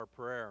Our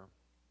prayer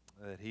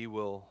that He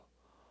will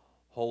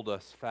hold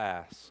us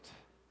fast,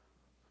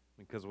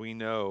 because we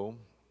know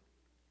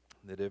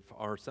that if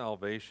our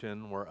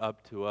salvation were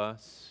up to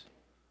us,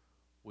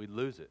 we'd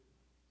lose it.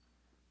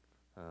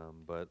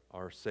 But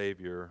our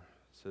Savior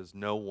says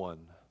no one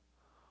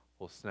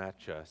will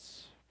snatch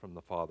us from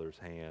the Father's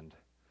hand.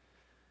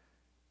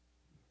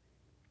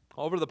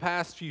 Over the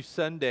past few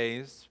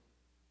Sundays,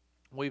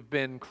 we've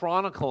been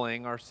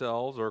chronicling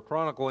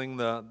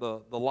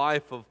the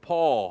life of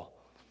Paul,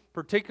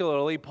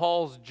 particularly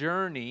Paul's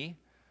journey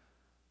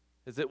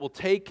as it will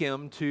take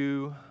him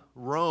to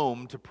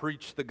Rome to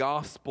preach the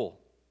gospel.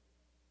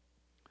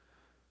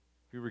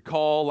 If you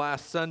recall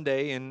last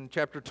Sunday in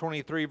chapter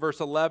 23, verse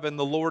 11,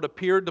 the Lord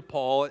appeared to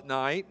Paul at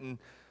night and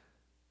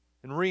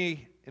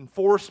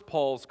reinforced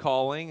Paul's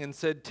calling and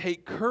said,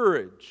 "Take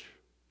courage,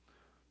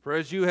 for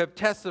as you have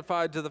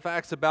testified to the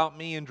facts about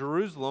me in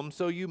Jerusalem,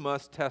 so you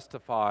must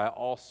testify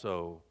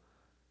also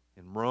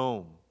in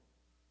Rome."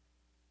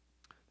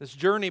 This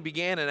journey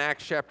began in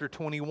Acts chapter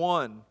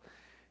 21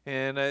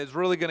 and is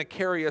really going to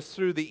carry us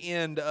through the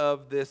end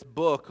of this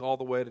book all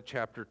the way to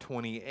chapter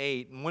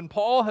 28. And when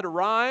Paul had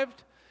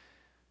arrived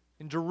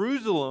in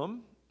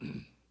Jerusalem,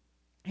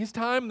 his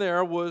time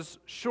there was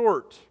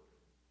short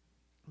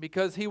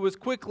because he was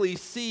quickly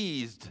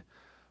seized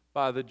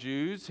by the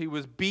Jews. He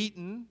was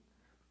beaten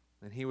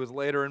and he was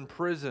later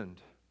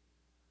imprisoned.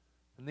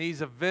 And these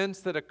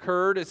events that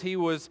occurred as he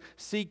was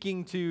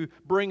seeking to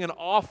bring an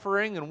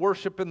offering and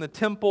worship in the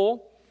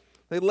temple,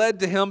 they led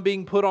to him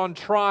being put on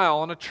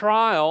trial, and a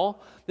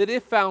trial that,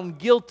 if found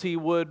guilty,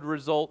 would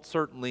result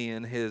certainly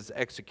in his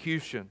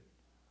execution.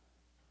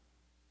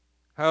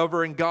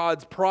 However, in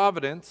God's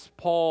providence,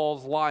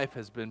 Paul's life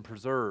has been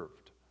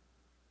preserved.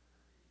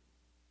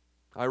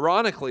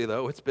 Ironically,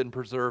 though, it's been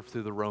preserved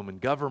through the Roman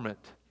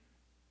government.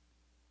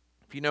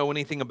 If you know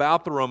anything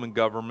about the Roman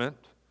government,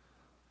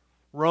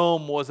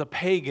 Rome was a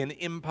pagan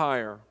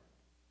empire.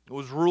 It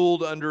was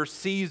ruled under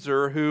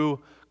Caesar,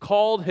 who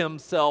called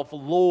himself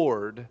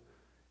Lord,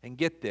 and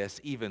get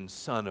this, even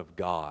Son of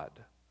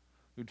God.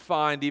 You'd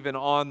find even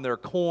on their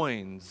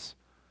coins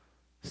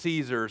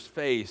Caesar's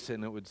face,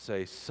 and it would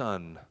say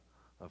Son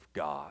of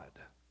God.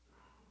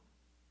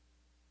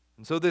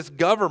 And so this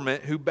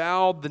government who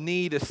bowed the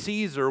knee to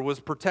Caesar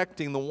was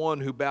protecting the one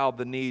who bowed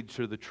the knee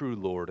to the true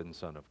Lord and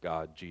Son of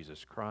God,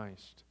 Jesus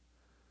Christ.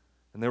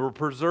 And they were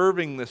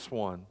preserving this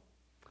one.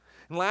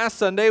 And last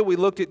Sunday we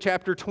looked at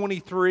chapter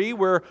 23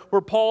 where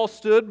Paul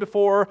stood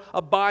before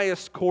a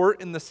biased court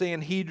in the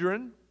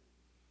Sanhedrin.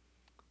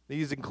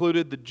 These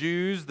included the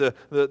Jews,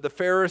 the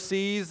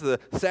Pharisees, the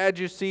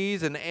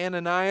Sadducees, and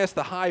Ananias,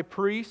 the high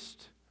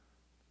priest.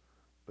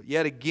 But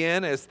yet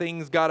again, as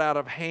things got out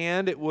of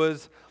hand, it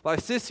was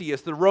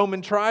Lysias, the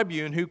Roman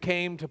tribune, who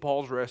came to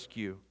Paul's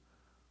rescue.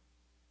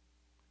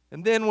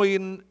 And then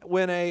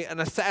when an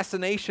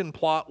assassination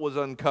plot was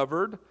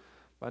uncovered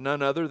by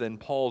none other than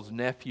Paul's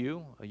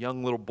nephew, a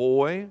young little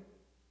boy,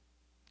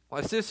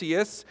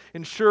 Lysias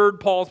ensured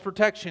Paul's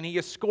protection. He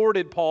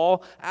escorted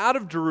Paul out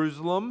of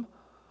Jerusalem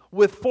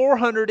with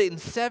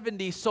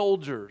 470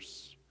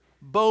 soldiers,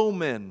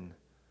 bowmen,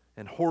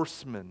 and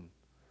horsemen,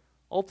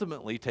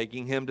 ultimately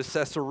taking him to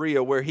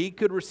Caesarea, where he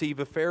could receive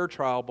a fair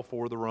trial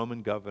before the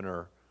Roman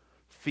governor,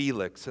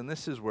 Felix. And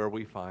this is where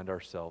we find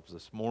ourselves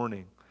this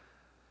morning.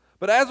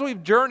 But as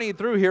we've journeyed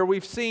through here,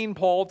 we've seen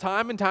Paul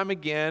time and time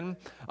again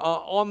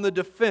on the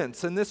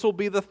defense. And this will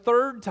be the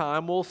third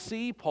time we'll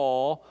see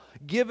Paul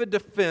give a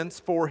defense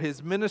for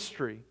his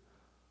ministry.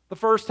 The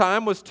first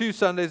time was 2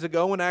 Sundays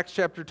ago in Acts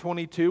chapter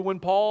 22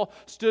 when Paul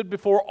stood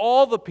before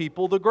all the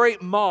people, the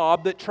great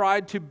mob that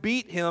tried to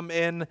beat him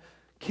and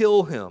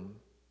kill him.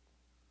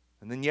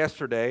 And then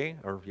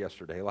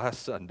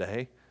last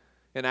Sunday,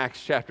 in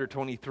Acts chapter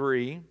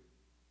 23,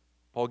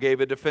 Paul gave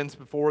a defense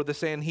before the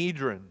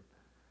Sanhedrin.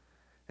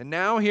 And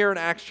now here in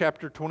Acts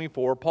chapter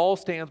 24, Paul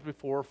stands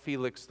before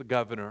Felix the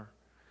governor.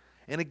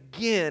 And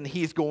again,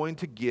 he's going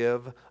to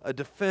give a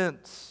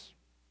defense.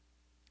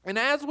 And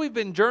as we've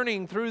been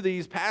journeying through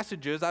these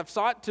passages, I've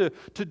sought to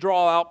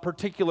draw out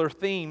particular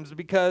themes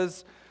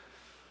because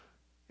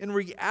in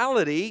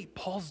reality,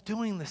 Paul's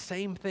doing the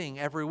same thing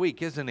every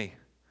week, isn't he?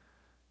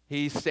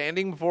 He's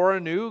standing before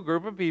a new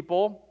group of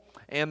people,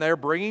 and they're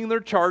bringing their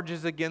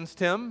charges against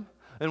him,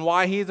 and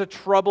why he's a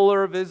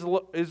troubler of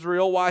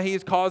Israel, why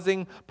he's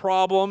causing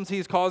problems,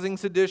 he's causing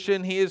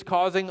sedition, he is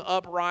causing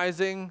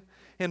uprising.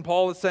 And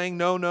Paul is saying,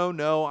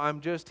 no, I'm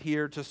just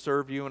here to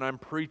serve you, and I'm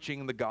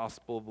preaching the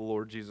gospel of the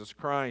Lord Jesus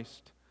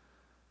Christ.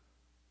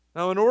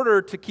 Now, in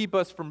order to keep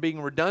us from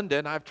being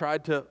redundant, I've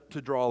tried to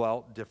draw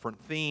out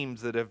different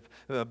themes that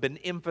have been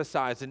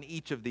emphasized in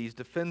each of these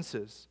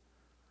defenses.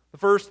 The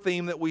first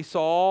theme that we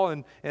saw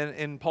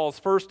in Paul's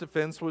first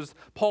defense was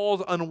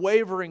Paul's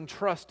unwavering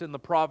trust in the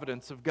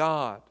providence of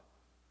God.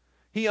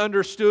 He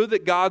understood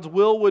that God's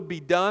will would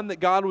be done, that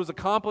God was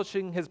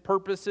accomplishing His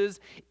purposes,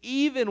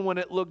 even when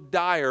it looked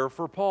dire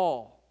for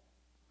Paul.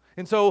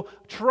 And so,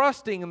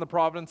 trusting in the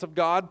providence of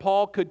God,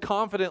 Paul could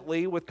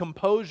confidently, with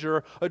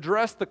composure,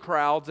 address the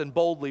crowds and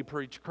boldly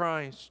preach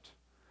Christ.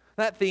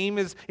 That theme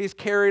is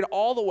carried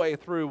all the way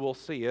through. We'll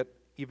see it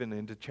even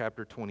into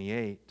chapter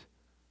 28.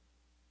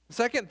 The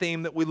second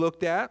theme that we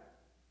looked at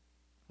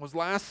was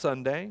last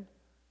Sunday.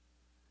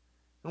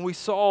 And we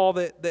saw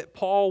that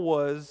Paul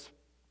was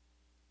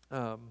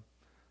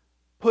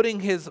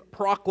putting his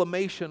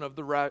proclamation of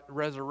the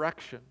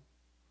resurrection.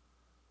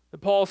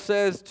 And Paul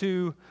says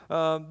to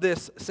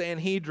this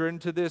Sanhedrin,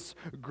 to this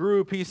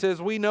group, he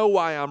says, we know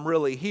why I'm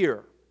really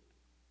here.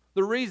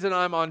 The reason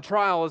I'm on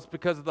trial is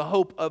because of the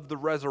hope of the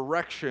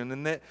resurrection,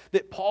 and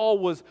that Paul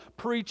was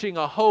preaching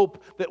a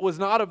hope that was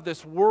not of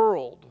this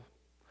world.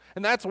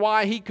 And that's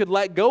why he could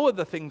let go of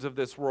the things of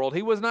this world.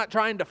 He was not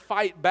trying to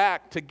fight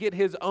back to get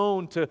his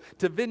own, to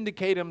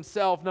vindicate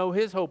himself. No,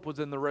 his hope was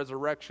in the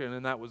resurrection,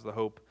 and that was the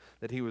hope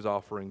that he was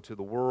offering to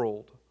the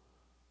world.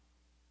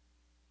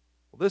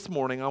 Well, this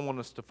morning, I want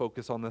us to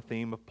focus on the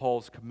theme of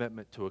Paul's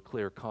commitment to a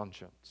clear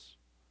conscience.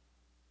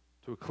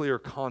 To a clear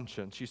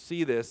conscience. You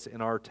see this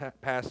in our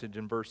passage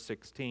in verse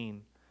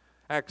 16.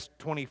 Acts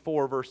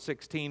 24, verse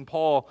 16,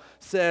 Paul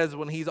says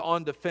when he's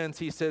on defense,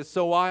 he says,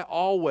 so I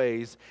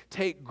always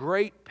take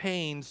great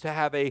pains to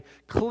have a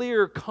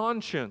clear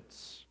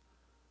conscience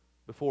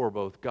before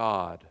both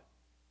God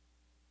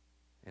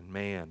and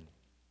man.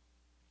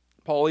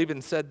 Paul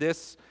even said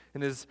this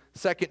in his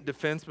second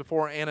defense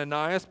before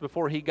Ananias,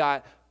 before he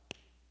got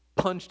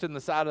punched in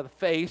the side of the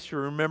face, you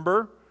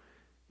remember?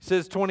 He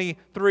says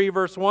 23,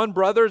 verse 1,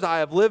 brothers, I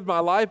have lived my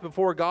life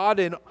before God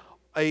in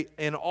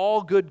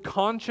all good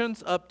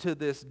conscience up to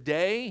this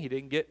day. He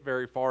didn't get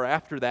very far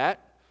after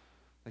that.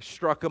 They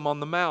struck him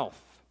on the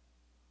mouth.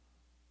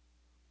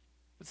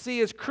 But see,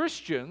 as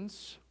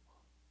Christians,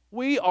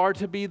 we are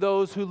to be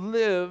those who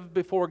live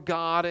before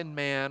God and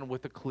man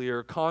with a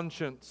clear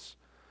conscience.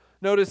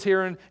 Notice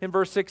here in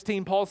verse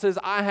 16, Paul says,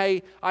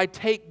 I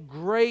take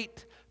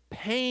great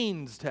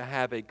pains to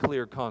have a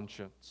clear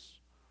conscience.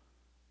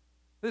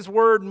 This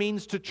word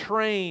means to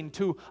train,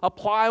 to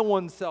apply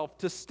oneself,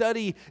 to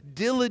study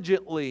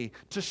diligently,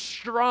 to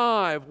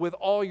strive with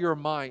all your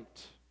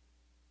might.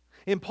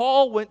 And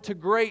Paul went to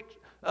great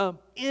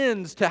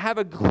ends to have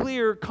a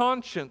clear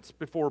conscience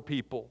before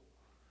people.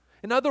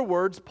 In other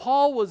words,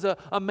 Paul was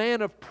a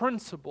man of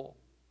principle.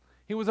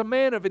 He was a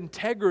man of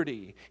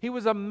integrity. He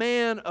was a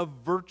man of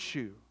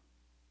virtue.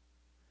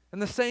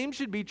 And the same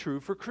should be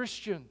true for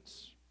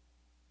Christians.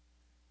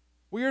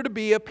 We are to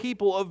be a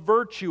people of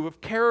virtue,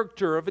 of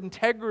character, of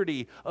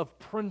integrity, of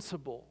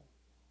principle.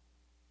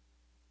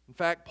 In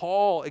fact,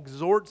 Paul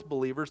exhorts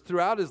believers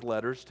throughout his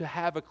letters to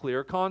have a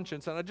clear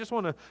conscience. And I just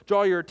want to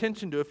draw your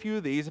attention to a few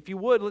of these. If you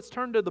would, let's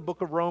turn to the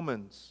book of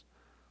Romans.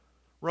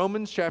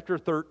 Romans chapter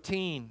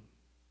 13.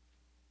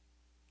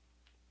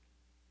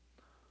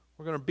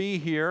 We're going to be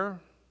here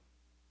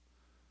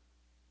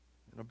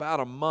in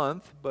about a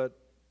month, but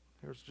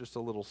here's just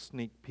a little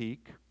sneak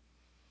peek.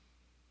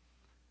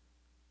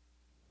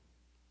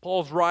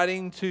 Paul's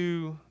writing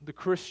to the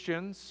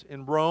Christians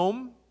in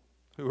Rome,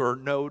 who are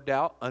no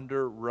doubt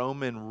under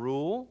Roman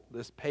rule,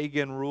 this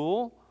pagan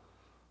rule,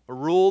 a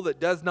rule that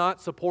does not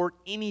support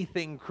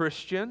anything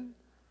Christian.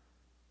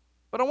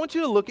 But I want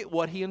you to look at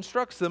what he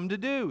instructs them to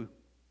do.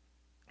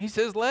 He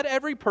says, let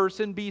every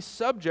person be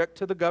subject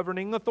to the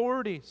governing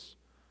authorities,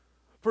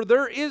 for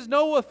there is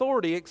no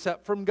authority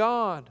except from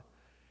God,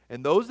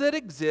 and those that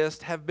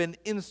exist have been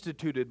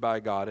instituted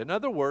by God. In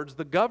other words,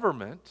 the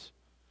government,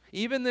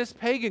 even this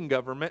pagan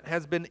government,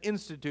 has been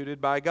instituted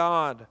by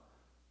God.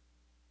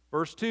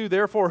 Verse 2,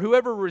 therefore,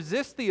 whoever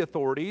resists the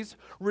authorities,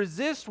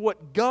 resist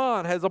what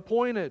God has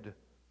appointed.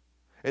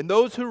 And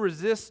those who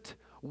resist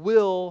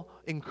will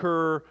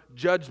incur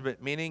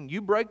judgment. Meaning, you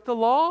break the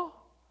law,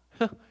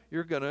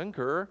 you're going to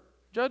incur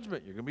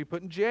judgment. You're going to be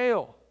put in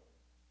jail,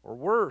 or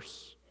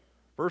worse.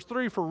 Verse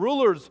 3, for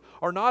rulers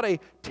are not a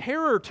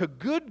terror to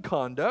good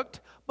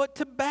conduct, but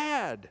to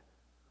bad.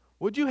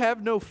 Would you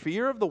have no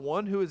fear of the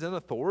one who is in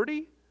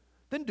authority?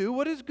 Then do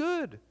what is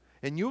good,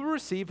 and you will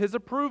receive his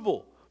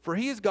approval, for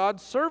he is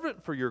God's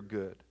servant for your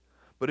good.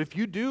 But if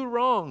you do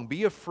wrong,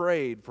 be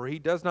afraid, for he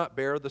does not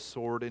bear the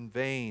sword in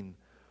vain.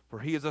 For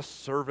he is a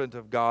servant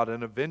of God,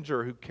 an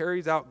avenger who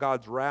carries out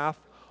God's wrath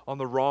on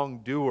the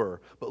wrongdoer.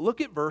 But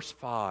look at verse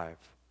 5.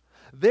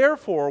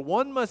 Therefore,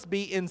 one must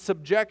be in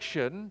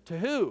subjection to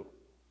who?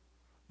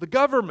 The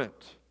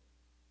government.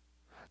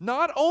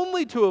 Not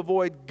only to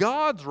avoid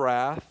God's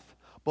wrath,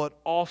 but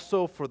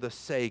also for the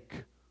sake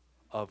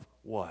of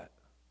what?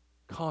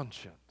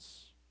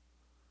 Conscience.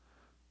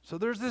 So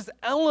there's this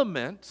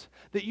element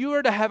that you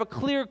are to have a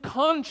clear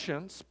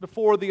conscience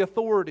before the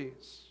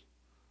authorities.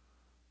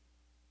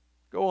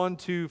 Go on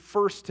to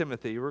 1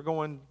 Timothy. We're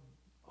going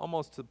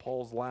almost to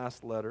Paul's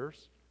last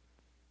letters.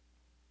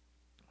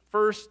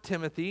 1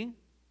 Timothy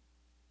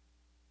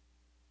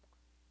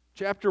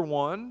chapter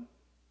 1.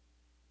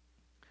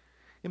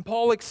 And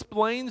Paul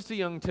explains to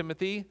young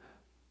Timothy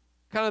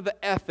kind of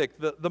the ethic,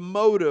 the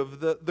motive,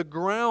 the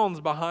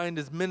grounds behind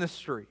his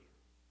ministry.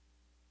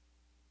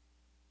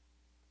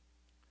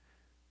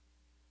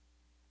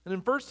 And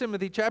in 1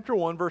 Timothy chapter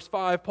 1, verse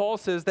 5, Paul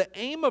says, the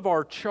aim of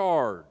our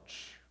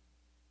charge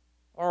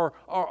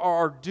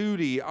our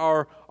duty,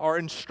 our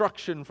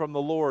instruction from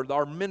the Lord,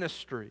 our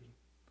ministry.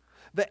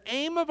 The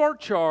aim of our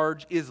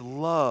charge is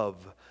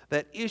love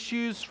that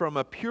issues from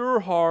a pure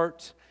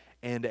heart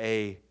and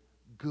a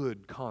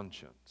good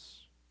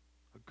conscience.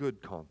 A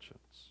good conscience.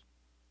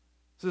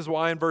 This is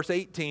why in verse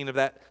 18 of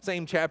that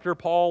same chapter,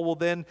 Paul will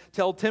then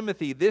tell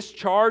Timothy, "This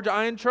charge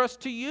I entrust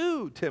to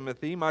you,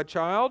 Timothy, my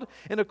child,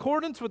 in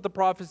accordance with the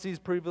prophecies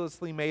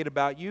previously made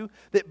about you,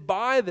 that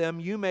by them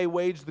you may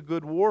wage the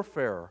good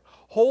warfare,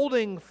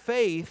 holding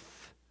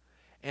faith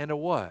and a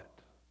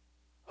what?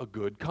 A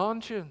good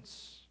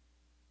conscience."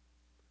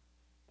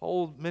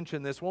 Paul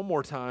mentioned this one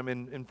more time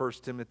in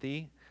 1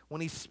 Timothy when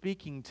he's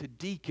speaking to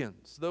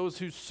deacons, those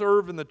who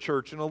serve in the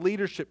church in a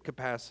leadership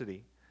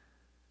capacity.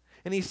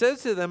 And he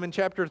says to them in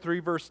chapter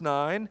 3, verse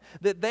 9,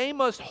 that they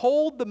must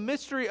hold the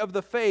mystery of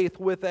the faith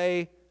with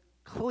a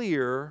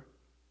clear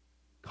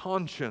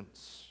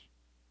conscience.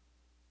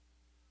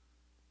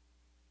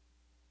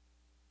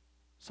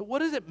 So what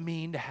does it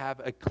mean to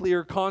have a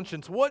clear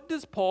conscience? What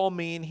does Paul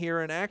mean here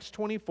in Acts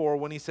 24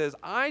 when he says,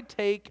 "I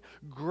take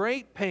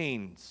great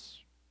pains,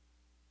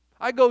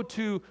 I go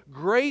to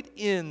great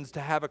ends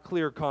to have a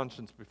clear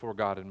conscience before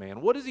God and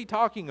man"? What is he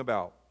talking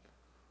about?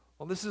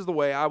 Well, this is the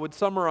way I would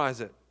summarize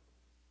it.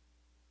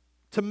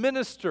 To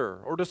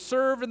minister or to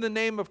serve in the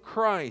name of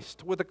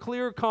Christ with a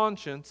clear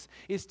conscience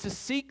is to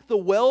seek the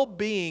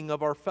well-being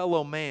of our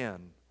fellow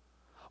man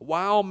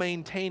while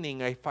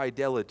maintaining a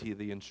fidelity to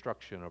the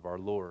instruction of our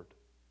Lord.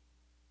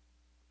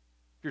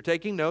 If you're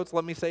taking notes,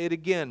 let me say it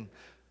again.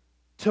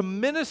 To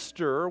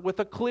minister with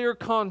a clear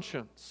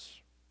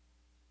conscience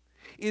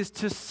is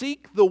to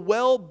seek the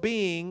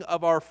well-being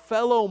of our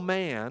fellow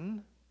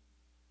man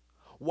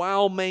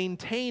while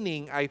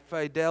maintaining a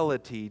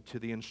fidelity to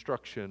the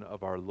instruction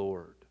of our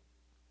Lord.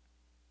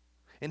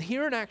 And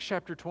here in Acts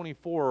chapter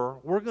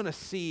 24, we're going to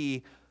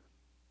see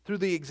through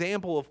the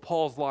example of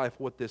Paul's life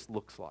what this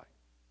looks like.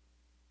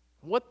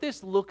 What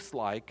this looks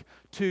like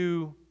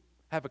to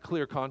have a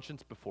clear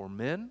conscience before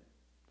men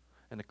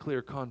and a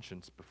clear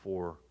conscience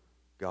before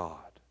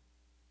God.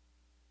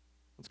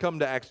 Let's come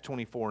to Acts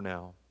 24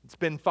 now. It's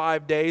been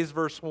 5 days,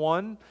 verse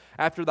 1,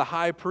 after the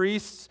high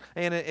priests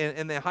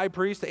and the high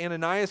priest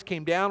Ananias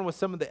came down with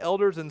some of the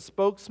elders and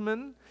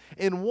spokesmen,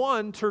 and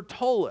one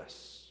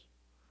Tertullus.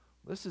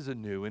 This is a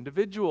new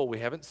individual we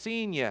haven't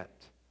seen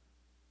yet.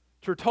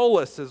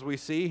 Tertullus, as we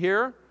see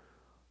here,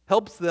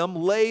 helps them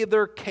lay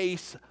their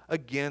case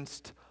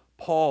against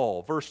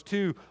Paul. Verse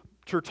 2,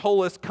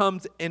 Tertullus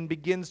comes and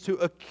begins to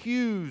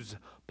accuse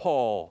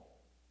Paul.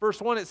 Verse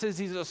 1, it says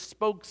he's a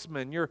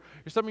spokesman.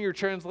 Some of your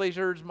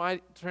translations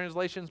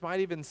might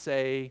even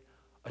say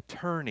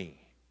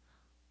attorney.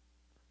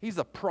 He's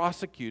a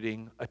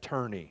prosecuting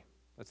attorney.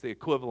 That's the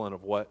equivalent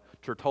of what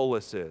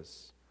Tertullus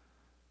is.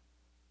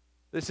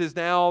 This is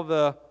now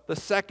the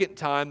second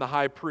time the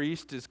high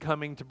priest is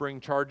coming to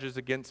bring charges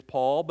against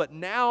Paul, but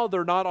now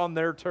they're not on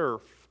their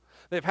turf.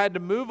 They've had to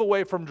move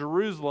away from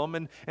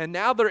Jerusalem, and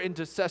now they're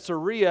into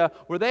Caesarea,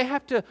 where they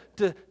have to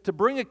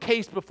bring a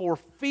case before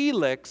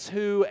Felix,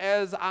 who,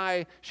 as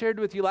I shared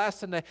with you last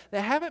Sunday,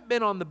 they haven't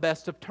been on the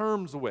best of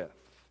terms with.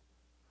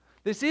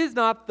 This is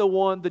not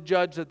the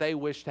judge that they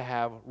wish to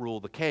have rule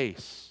the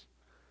case.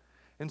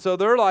 And so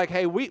they're like,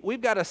 hey,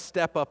 we've got to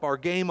step up our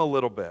game a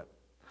little bit.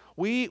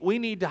 We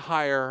need to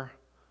hire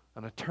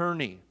an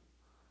attorney.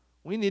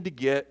 We need to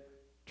get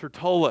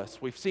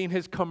Tertullus. We've seen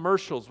his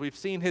commercials. We've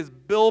seen his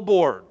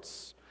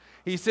billboards.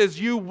 He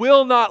says, "You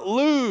will not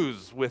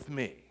lose with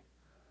me."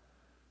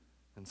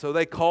 And so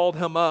they called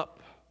him up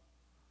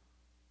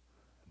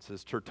and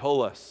says,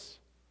 "Tertullus,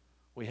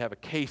 we have a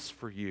case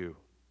for you."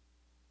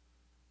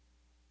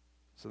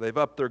 So they've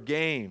upped their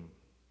game.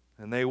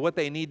 And what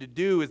they need to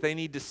do is they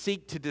need to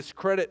seek to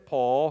discredit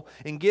Paul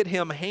and get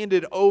him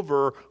handed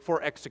over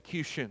for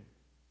execution.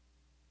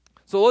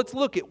 So let's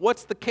look at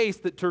what's the case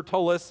that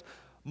Tertullus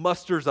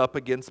musters up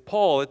against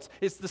Paul.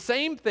 It's the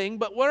same thing,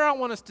 but what I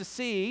want us to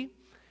see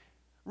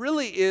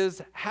really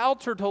is how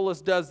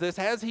Tertullus does this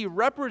as he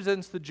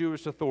represents the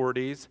Jewish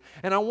authorities,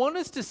 and I want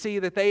us to see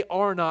that they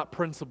are not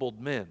principled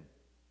men.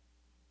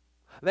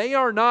 They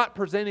are not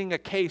presenting a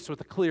case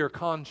with a clear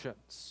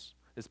conscience,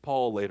 as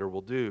Paul later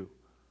will do.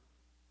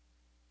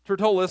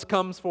 Tertullus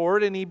comes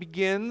forward and he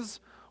begins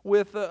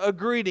with a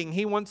greeting.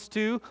 He wants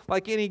to,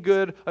 like any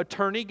good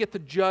attorney, get the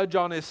judge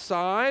on his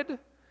side.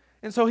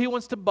 And so he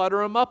wants to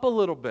butter him up a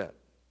little bit.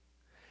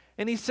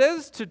 And he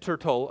says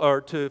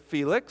to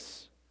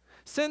Felix,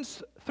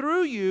 "Since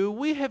through you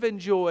we have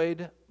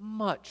enjoyed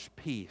much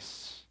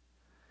peace,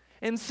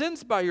 and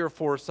since by your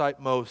foresight,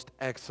 most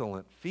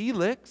excellent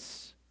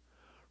Felix,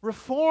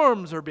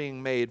 reforms are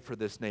being made for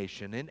this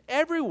nation in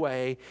every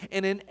way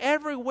and in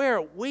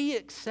everywhere we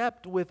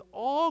accept with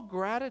all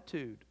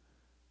gratitude.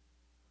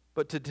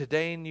 But to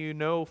detain you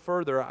no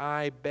further,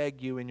 I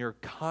beg you in your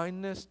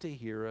kindness to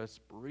hear us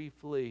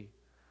briefly."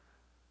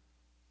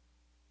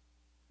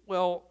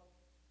 Well,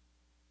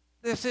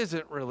 this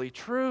isn't really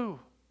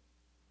true.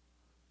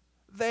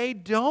 They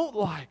don't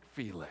like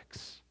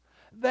Felix.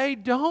 They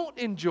don't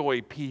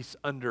enjoy peace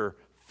under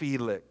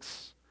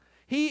Felix.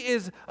 He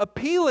is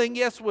appealing,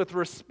 yes, with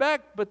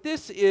respect, but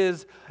this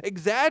is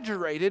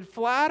exaggerated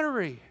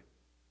flattery.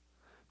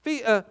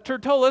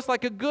 Tertullus,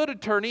 like a good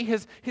attorney,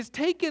 has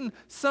taken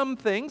some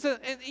things, and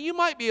you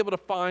might be able to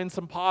find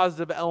some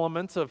positive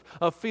elements of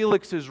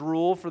Felix's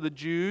rule for the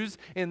Jews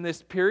in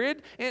this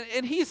period,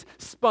 and he's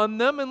spun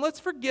them, and let's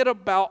forget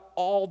about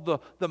all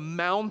the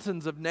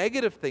mountains of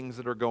negative things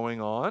that are going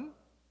on.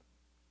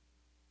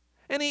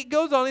 And he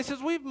goes on, he says,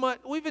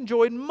 we've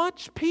enjoyed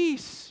much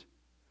peace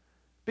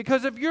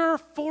because of your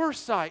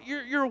foresight,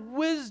 your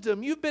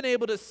wisdom. You've been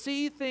able to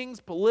see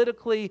things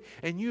politically,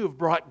 and you have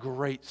brought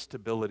great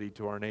stability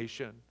to our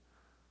nation.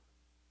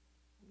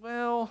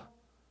 Well,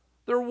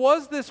 there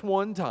was this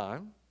one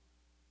time,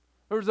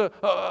 there was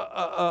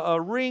a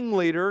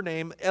ringleader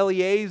named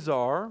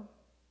Eleazar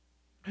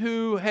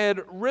who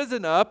had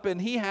risen up, and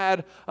he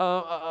had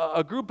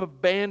a group of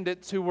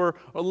bandits who were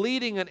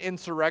leading an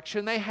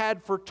insurrection. They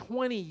had for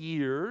 20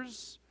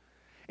 years.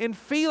 And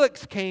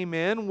Felix came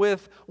in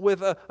with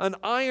an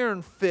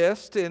iron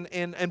fist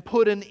and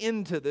put an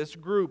end to this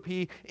group.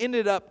 He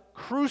ended up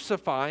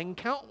crucifying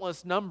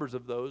countless numbers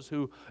of those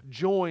who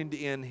joined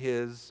in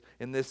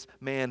this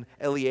man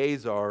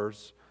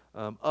Eleazar's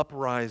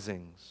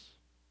uprisings.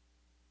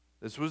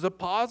 This was a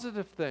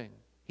positive thing.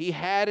 He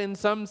had, in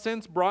some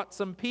sense, brought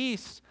some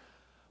peace.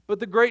 But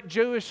the great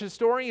Jewish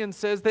historian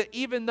says that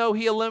even though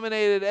he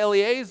eliminated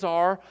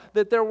Eleazar,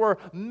 that there were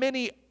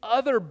many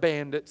other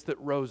bandits that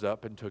rose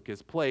up and took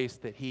his place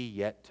that he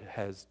yet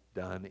has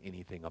done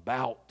anything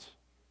about.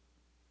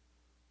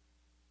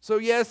 So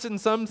yes, in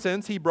some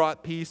sense, he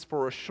brought peace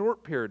for a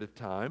short period of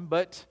time,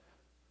 but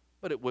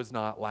it was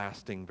not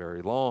lasting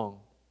very long.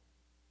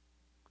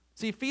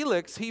 See,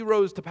 Felix, he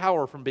rose to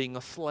power from being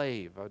a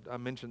slave. I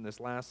mentioned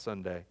this last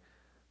Sunday.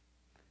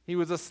 He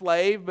was a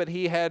slave, but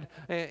he had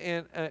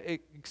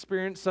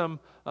experienced some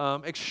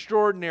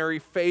extraordinary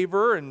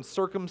favor and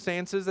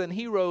circumstances, and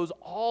he rose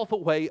all the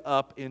way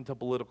up into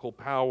political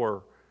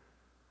power.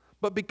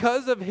 But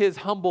because of his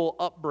humble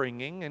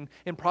upbringing,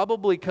 and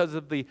probably because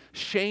of the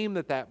shame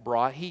that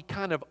brought, he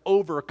kind of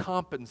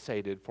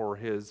overcompensated for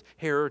his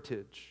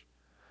heritage.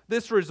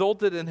 This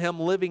resulted in him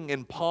living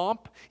in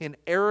pomp, in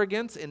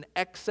arrogance, in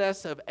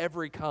excess of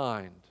every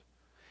kind.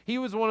 He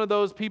was one of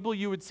those people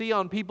you would see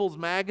on People's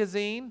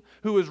Magazine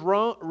who has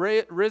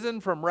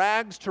risen from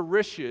rags to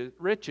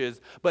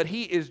riches, but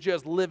he is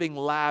just living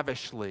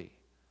lavishly.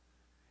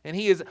 And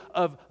he is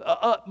of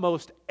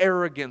utmost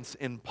arrogance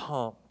and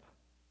pomp.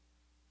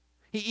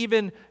 He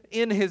even,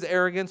 in his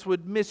arrogance,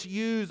 would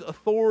misuse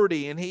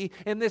authority,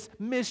 and this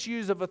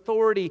misuse of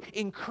authority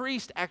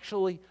increased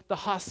actually the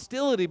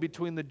hostility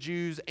between the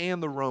Jews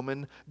and the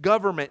Roman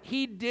government.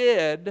 He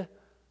did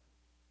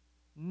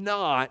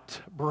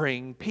not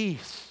bring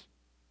peace.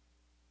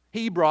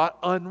 He brought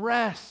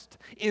unrest,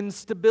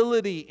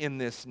 instability in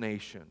this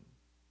nation.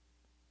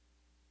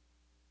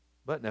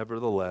 But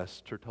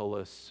nevertheless,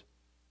 Tertullus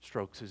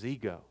strokes his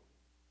ego.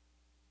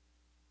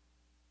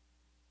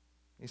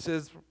 He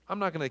says, I'm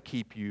not going to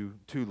keep you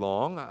too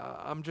long.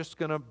 I'm just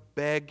going to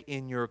beg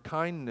in your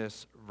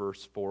kindness,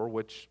 verse 4,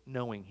 which,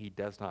 knowing he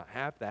does not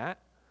have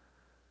that,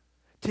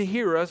 to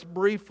hear us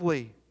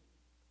briefly.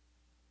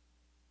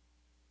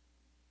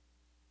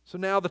 So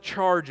now the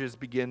charges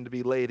begin to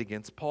be laid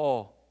against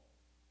Paul.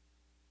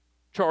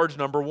 Charge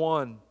number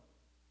 1,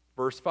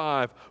 verse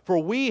 5. For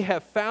we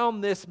have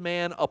found this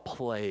man a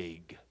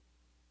plague.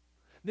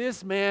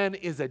 This man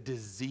is a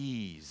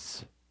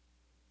disease.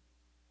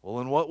 Well,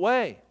 in what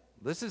way?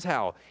 This is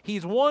how.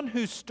 He's one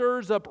who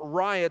stirs up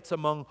riots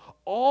among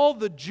all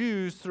the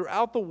Jews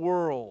throughout the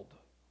world.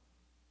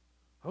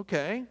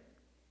 Okay.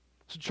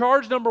 So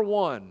charge number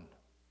 1.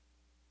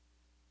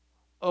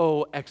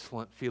 Oh,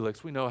 excellent,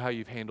 Felix. We know how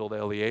you've handled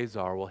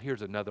Eleazar. Well,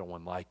 here's another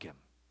one like him.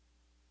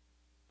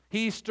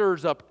 He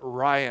stirs up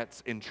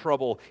riots and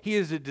trouble. He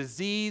is a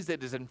disease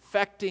that is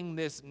infecting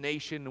this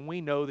nation, and we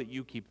know that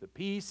you keep the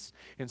peace,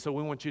 and so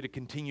we want you to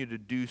continue to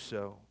do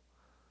so.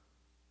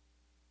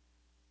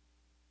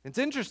 It's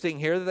interesting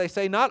here that they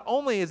say not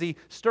only is he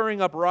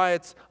stirring up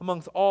riots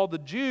amongst all the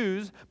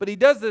Jews, but he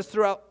does this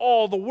throughout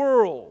all the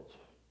world.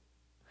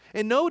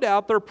 And no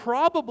doubt they're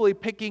probably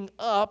picking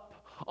up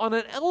on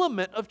an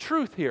element of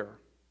truth here.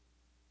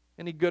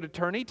 Any good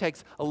attorney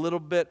takes a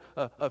little bit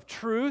of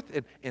truth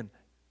and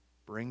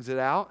brings it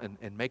out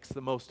and makes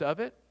the most of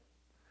it.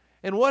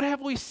 And what have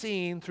we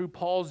seen through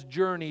Paul's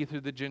journey through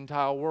the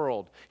Gentile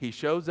world? He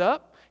shows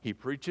up, he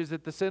preaches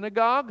at the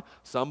synagogue,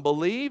 some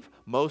believe,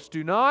 most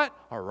do not.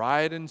 A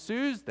riot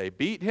ensues, they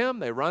beat him,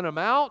 they run him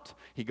out.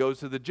 He goes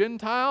to the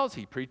Gentiles,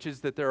 he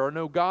preaches that there are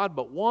no God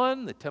but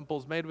one, the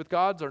temples made with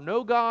gods are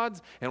no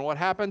gods, and what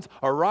happens?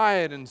 A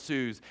riot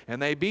ensues,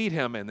 and they beat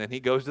him, and then he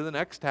goes to the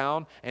next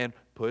town and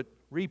put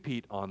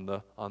repeat on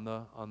the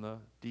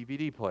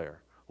DVD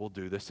player. We'll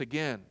do this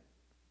again.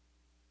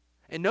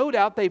 And no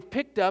doubt they've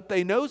picked up,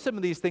 they know some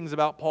of these things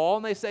about Paul,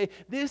 and they say,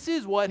 this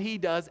is what he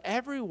does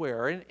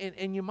everywhere.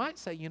 And you might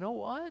say, you know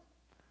what?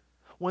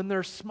 When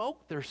there's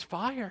smoke, there's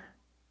fire.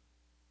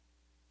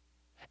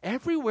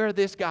 Everywhere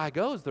this guy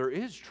goes, there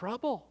is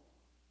trouble.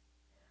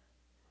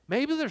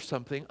 maybe there's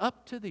something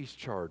up to these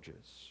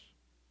charges.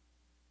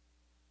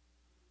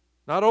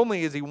 Not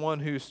only is he one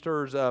who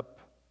stirs up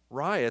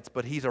riots,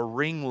 but he's a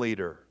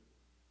ringleader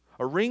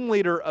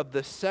of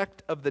the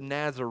sect of the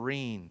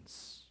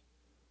Nazarenes.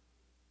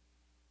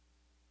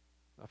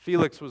 Now,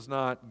 Felix was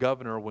not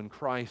governor when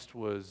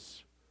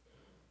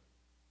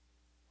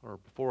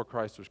before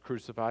Christ was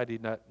crucified. He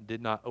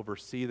did not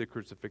oversee the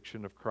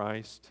crucifixion of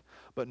Christ.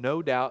 But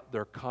no doubt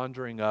they're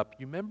conjuring up,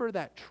 you remember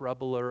that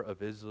troubler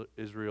of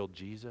Israel,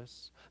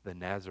 Jesus, the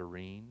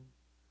Nazarene,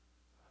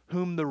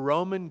 whom the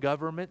Roman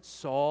government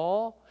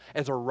saw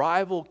as a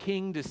rival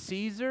king to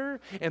Caesar,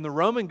 and the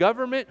Roman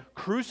government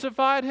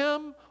crucified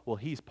him? Well,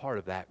 he's part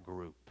of that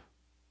group.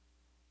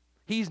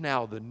 He's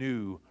now the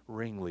new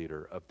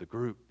ringleader of the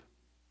group.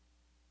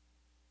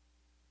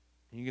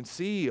 You can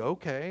see,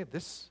 okay,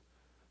 this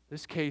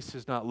case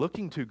is not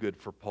looking too good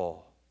for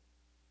Paul.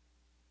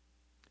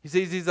 He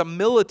says he's a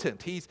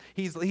militant.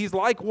 He's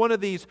like one of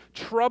these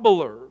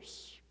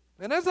troublers.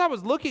 And as I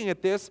was looking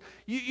at this,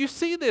 you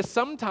see this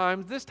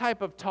sometimes, this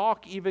type of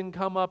talk even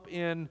come up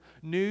in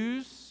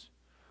news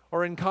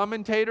or in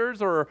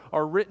commentators or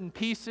written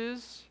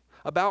pieces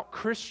about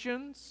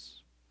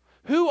Christians.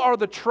 Who are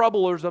the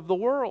troublers of the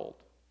world?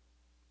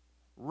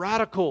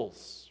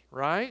 Radicals,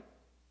 right?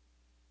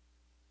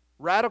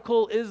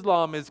 Radical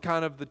Islam is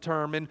kind of the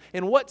term.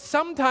 And what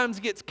sometimes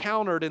gets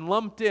countered and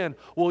lumped in,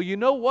 well, you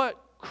know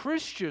what?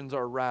 Christians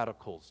are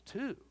radicals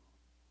too.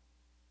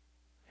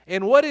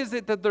 And what is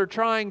it that they're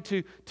trying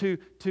to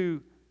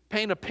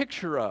paint a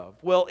picture of?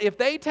 Well, if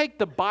they take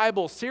the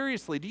Bible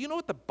seriously, do you know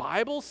what the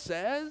Bible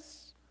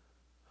says?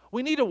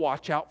 We need to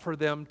watch out for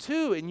them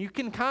too. And you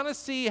can kind of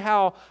see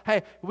how,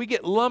 hey, we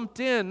get lumped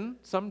in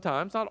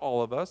sometimes, not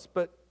all of us,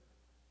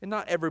 and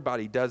not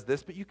everybody does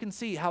this, but you can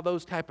see how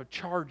those type of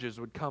charges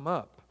would come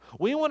up.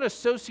 We want to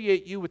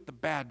associate you with the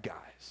bad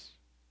guys.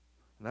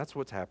 And that's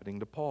what's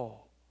happening to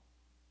Paul.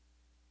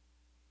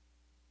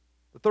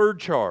 The third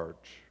charge.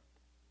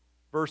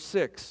 Verse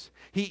 6,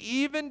 he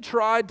even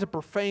tried to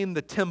profane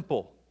the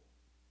temple,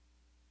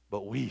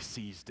 but we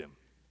seized him.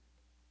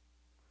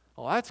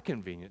 Well, that's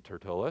convenient,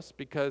 Tertullus,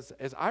 because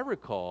as I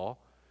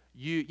recall,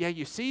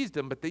 you seized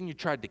him, but then you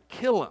tried to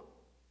kill him.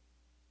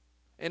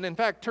 And in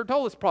fact,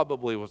 Tertullus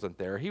probably wasn't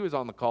there. He was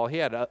on the call. He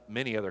had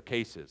many other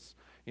cases.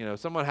 You know,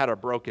 someone had a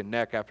broken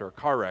neck after a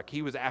car wreck.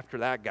 He was after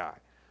that guy.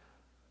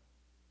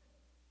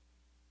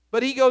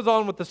 But he goes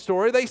on with the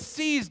story. They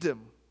seized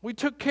him. We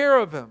took care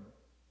of him.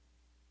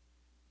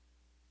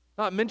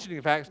 Not mentioning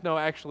the fact, no,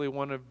 actually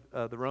one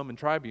of the Roman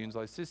tribunes,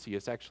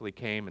 Lysistrata, actually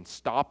came and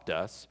stopped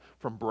us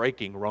from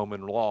breaking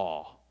Roman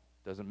law.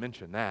 Doesn't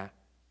mention that.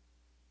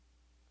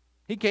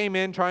 He came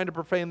in trying to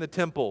profane the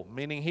temple,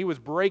 meaning he was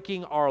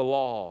breaking our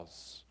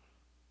laws.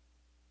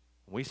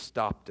 We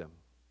stopped him.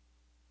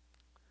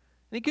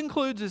 And he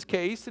concludes his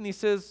case and he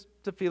says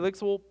to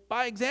Felix, well,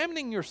 by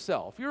examining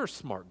yourself, you're a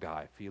smart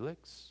guy,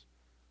 Felix.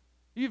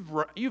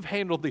 You've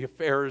handled the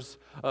affairs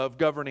of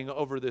governing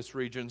over this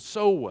region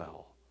so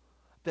well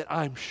that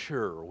I'm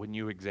sure when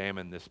you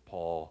examine this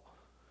Paul,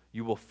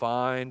 you will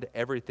find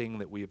everything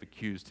that we have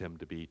accused him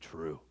to be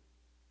true.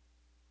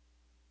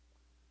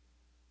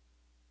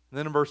 And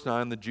then in verse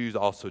 9, the Jews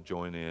also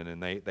join in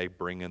and they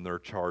bring in their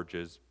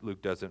charges.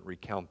 Luke doesn't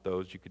recount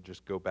those. You could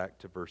just go back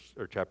to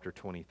chapter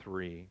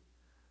 23.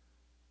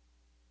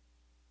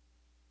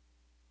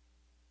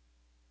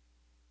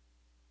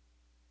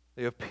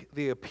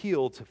 They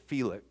appeal to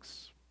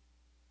Felix.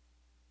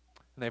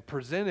 And they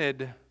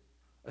presented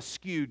a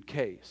skewed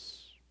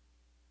case.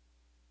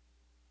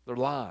 They're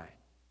lying.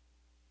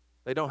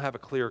 They don't have a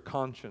clear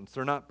conscience.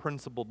 They're not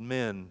principled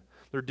men.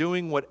 They're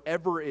doing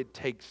whatever it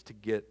takes to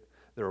get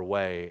their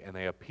way. And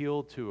they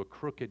appeal to a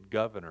crooked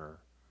governor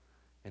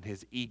and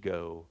his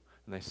ego.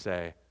 And they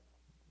say,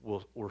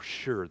 well, we're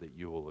sure that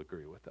you will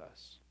agree with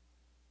us.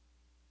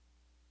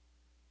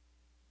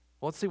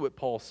 Well, let's see what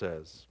Paul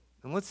says.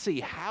 And let's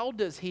see, how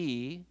does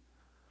he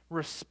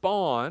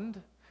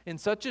respond in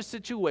such a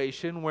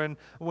situation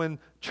when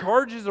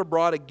charges are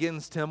brought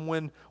against him,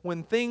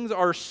 when things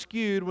are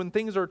skewed, when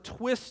things are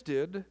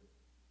twisted?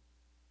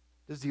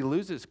 Does he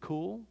lose his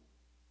cool?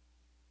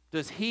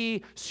 Does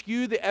he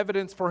skew the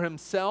evidence for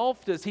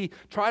himself? Does he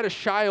try to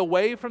shy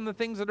away from the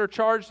things that are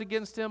charged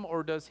against him?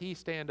 Or does he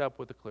stand up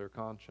with a clear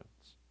conscience?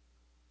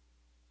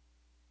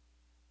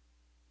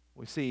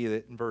 We see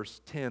that in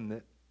verse 10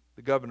 that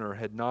the governor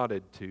had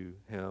nodded to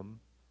him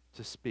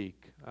to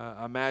speak.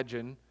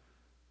 Imagine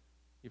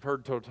you've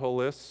heard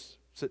Tertullus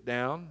sit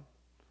down,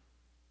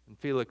 and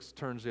Felix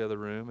turns to the other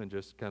room and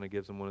just kind of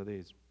gives him one of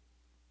these.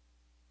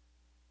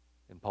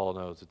 And Paul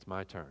knows it's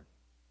my turn.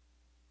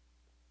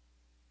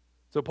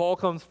 So Paul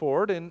comes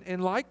forward,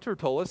 and like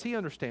Tertullus, he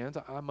understands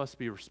I must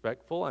be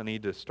respectful. I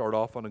need to start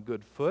off on a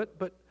good foot.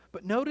 But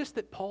notice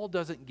that Paul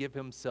doesn't give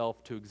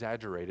himself to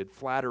exaggerated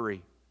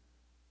flattery.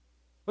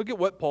 Look at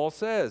what Paul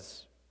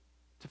says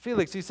to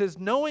Felix. He says,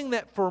 knowing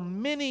that for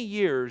many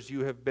years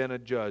you have been a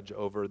judge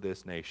over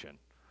this nation.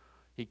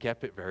 He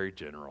kept it very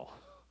general.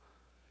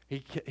 He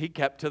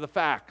kept to the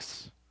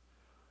facts.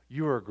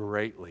 You are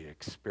greatly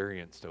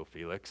experienced, O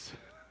Felix.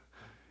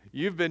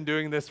 You've been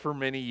doing this for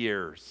many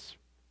years.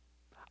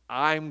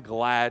 I'm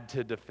glad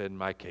to defend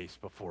my case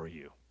before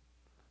you.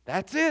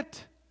 That's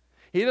it.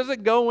 He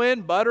doesn't go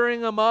in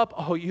buttering them up.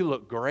 Oh, you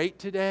look great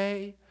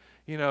today.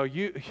 Have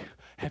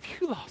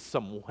you lost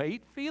some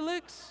weight,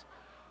 Felix?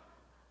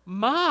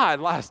 My,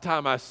 last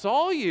time I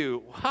saw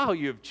you, wow,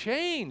 you've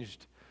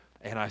changed.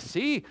 And I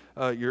see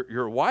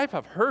your wife,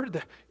 I've heard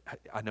that,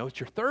 I know it's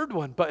your third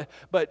one,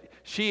 but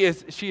she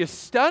is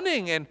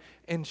stunning,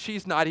 and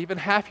she's not even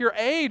half your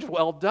age.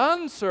 Well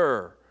done,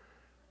 sir.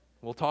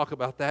 We'll talk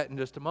about that in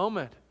just a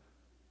moment.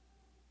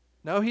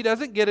 No, he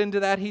doesn't get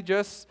into that. He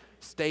just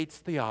states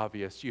the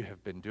obvious. You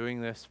have been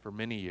doing this for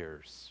many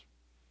years.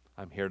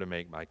 I'm here to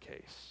make my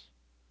case.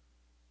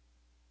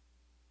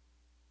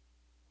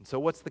 And so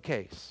what's the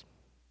case?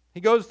 He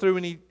goes through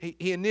and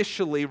he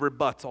initially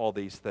rebuts all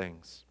these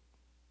things.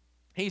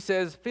 He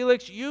says,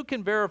 Felix, you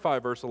can verify,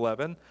 verse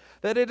 11,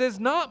 that it is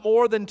not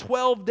more than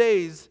 12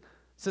 days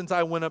since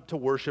I went up to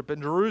worship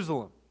in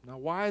Jerusalem. Now,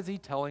 why is he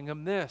telling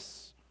him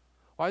this?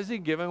 Why is he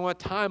giving him a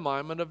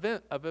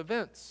timeline of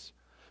events?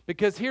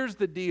 Because here's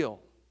the deal.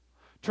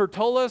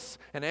 Tertullus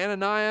and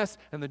Ananias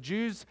and the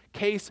Jews'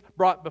 case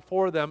brought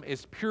before them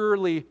is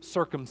purely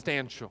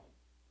circumstantial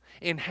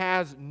and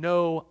has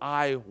no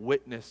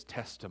eyewitness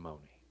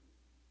testimony.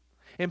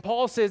 And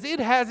Paul says it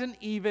hasn't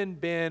even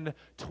been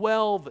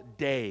 12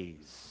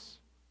 days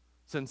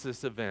since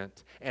this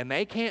event, and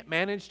they can't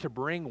manage to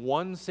bring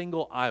one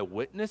single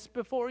eyewitness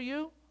before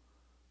you?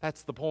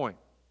 That's the point.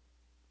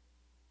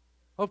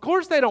 Of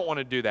course they don't want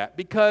to do that,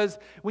 because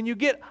when you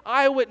get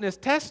eyewitness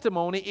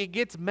testimony, it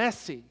gets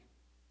messy.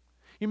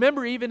 You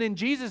remember even in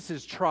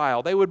Jesus'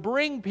 trial, they would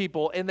bring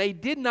people and they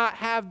did not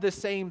have the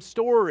same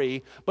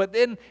story, but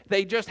then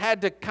they just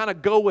had to kind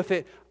of go with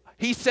it.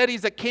 He said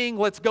he's a king,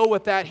 let's go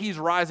with that. He's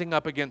rising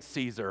up against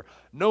Caesar.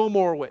 No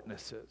more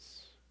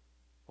witnesses.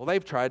 Well,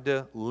 they've tried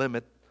to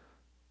limit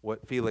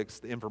the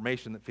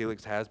information that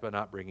Felix has by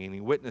not bringing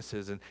any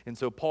witnesses. And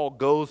so Paul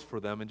goes for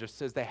them and just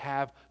says they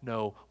have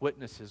no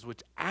witnesses,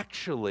 which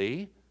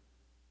actually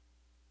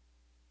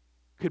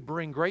could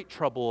bring great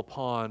trouble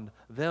upon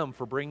them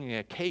for bringing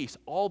a case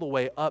all the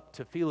way up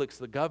to Felix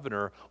the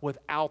governor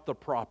without the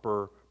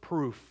proper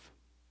proof.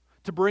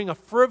 To bring a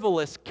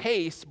frivolous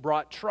case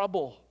brought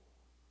trouble.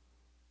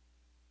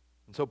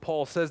 And so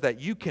Paul says that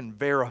you can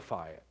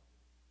verify it.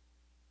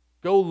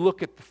 Go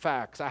look at the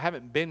facts. I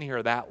haven't been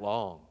here that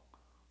long.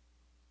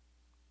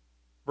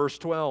 Verse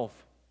 12.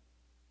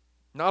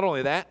 Not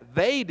only that,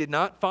 they did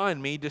not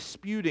find me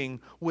disputing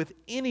with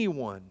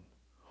anyone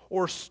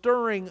or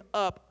stirring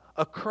up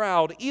a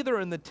crowd either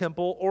in the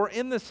temple or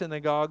in the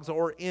synagogues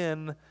or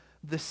in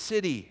the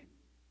city.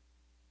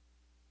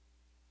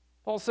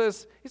 Paul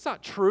says, it's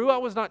not true. I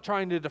was not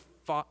trying to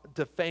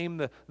defame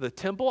the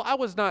temple. I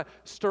was not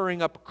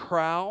stirring up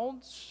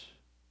crowds.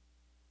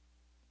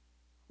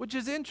 Which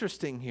is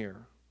interesting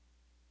here.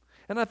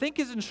 And I think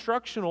is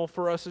instructional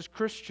for us as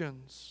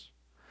Christians.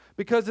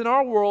 Because in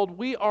our world,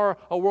 we are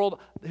a world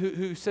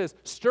who says,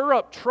 stir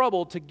up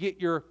trouble to get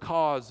your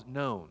cause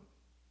known.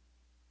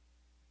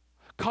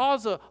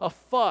 Cause a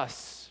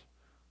fuss.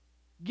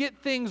 Get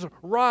things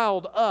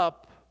riled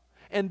up,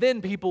 and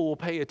then people will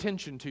pay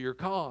attention to your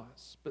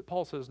cause. But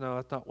Paul says, no,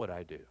 that's not what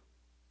I do.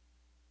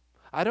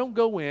 I don't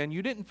go in.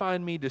 You didn't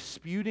find me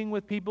disputing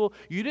with people.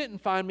 You didn't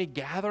find me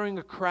gathering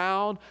a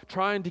crowd,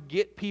 trying to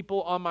get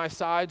people on my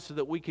side so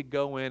that we could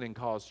go in and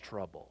cause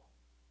trouble.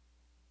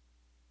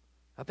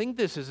 I think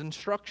this is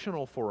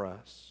instructional for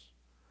us.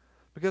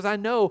 Because I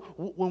know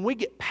when we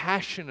get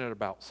passionate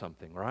about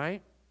something,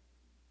 right?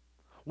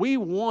 We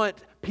want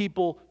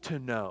people to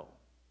know.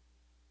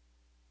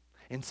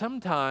 And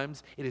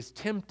sometimes it is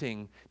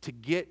tempting to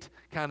get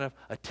kind of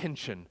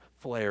attention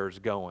flares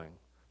going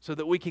so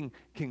that we can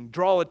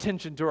draw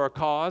attention to our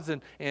cause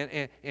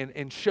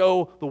and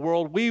show the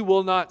world we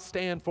will not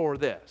stand for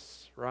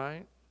this,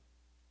 right?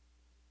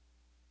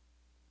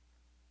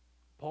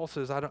 Paul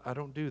says, I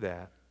don't do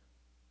that.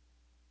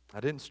 I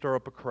didn't stir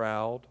up a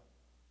crowd.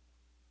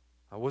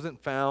 I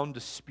wasn't found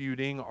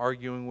disputing,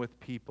 arguing with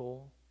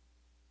people.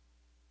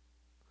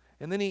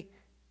 And then he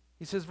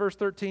says, verse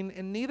 13,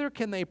 and neither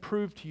can they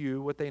prove to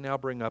you what they now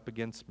bring up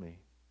against me.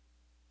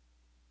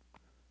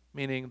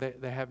 Meaning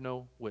they have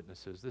no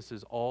witnesses. This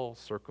is all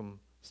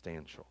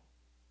circumstantial.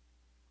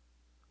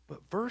 But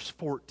verse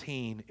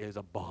 14 is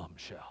a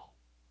bombshell.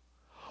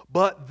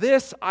 But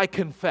this I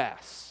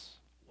confess.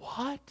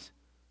 What?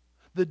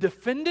 The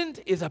defendant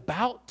is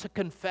about to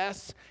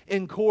confess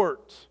in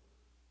court.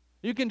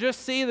 You can just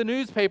see the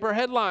newspaper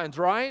headlines,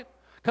 right?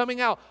 Coming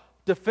out,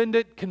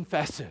 defendant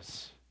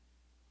confesses.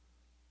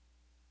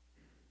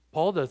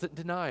 Paul doesn't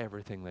deny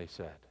everything they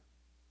said.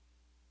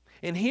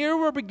 And here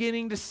we're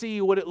beginning to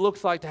see what it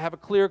looks like to have a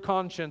clear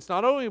conscience,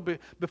 not only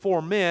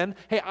before men,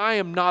 hey, I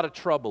am not a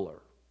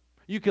troubler.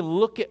 You can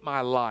look at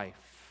my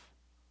life.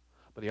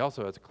 But he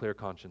also has a clear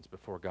conscience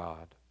before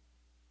God.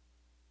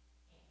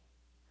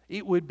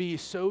 It would be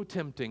so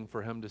tempting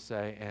for him to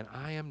say, and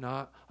I am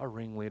not a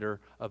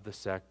ringleader of the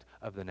sect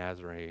of the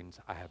Nazarenes.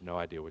 I have no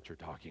idea what you're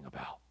talking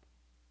about.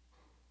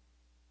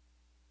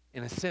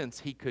 In a sense,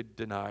 he could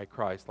deny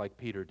Christ like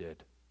Peter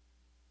did.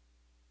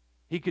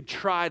 He could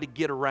try to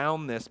get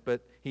around this,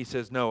 but he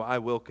says, no, I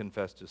will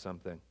confess to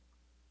something.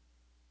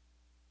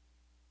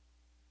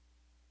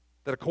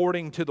 That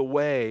according to the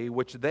way,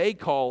 which they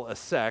call a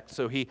sect,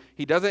 so he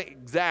doesn't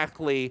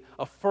exactly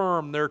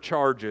affirm their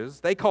charges.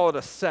 They call it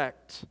a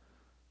sect.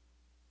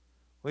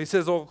 Well, he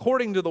says, well,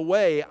 according to the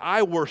way,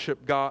 I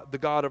worship God, the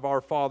God of our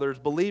fathers,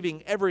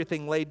 believing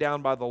everything laid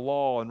down by the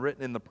law and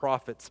written in the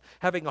prophets,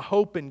 having a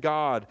hope in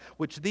God,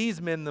 which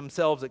these men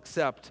themselves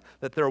accept,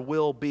 that there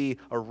will be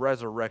a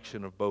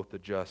resurrection of both the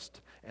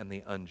just and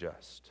the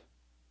unjust.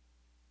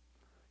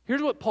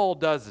 Here's what Paul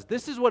does.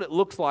 This is what it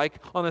looks like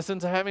on the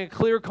sense of having a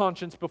clear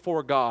conscience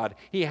before God.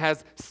 He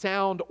has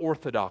sound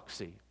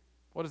orthodoxy.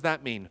 What does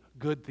that mean?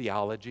 Good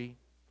theology,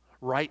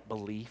 right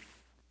belief.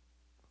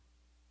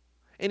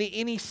 And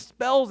he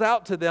spells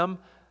out to them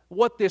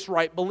what this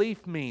right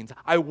belief means.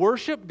 I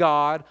worship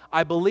God,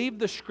 I believe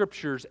the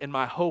Scriptures, and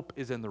my hope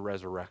is in the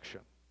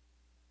resurrection.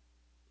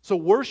 So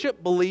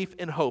worship, belief,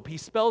 and hope. He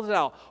spells it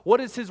out.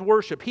 What is his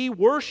worship? He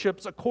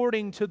worships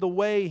according to the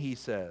way, he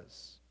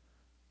says.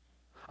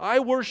 I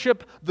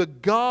worship the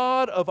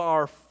God of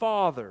our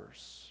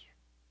fathers.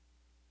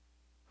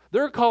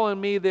 They're calling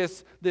me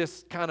this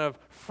kind of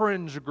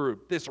fringe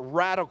group, this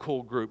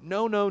radical group.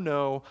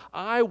 No.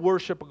 I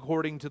worship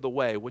according to the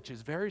way, which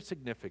is very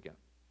significant.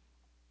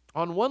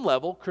 On one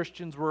level,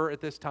 Christians were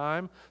at this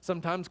time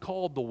sometimes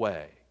called the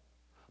way.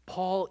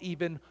 Paul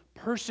even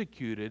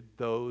persecuted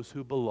those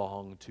who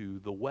belonged to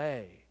the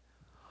way.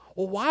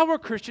 Well, why were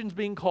Christians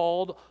being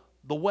called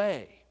the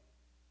way?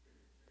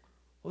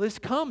 Well, this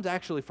comes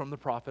actually from the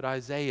prophet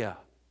Isaiah,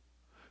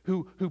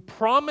 who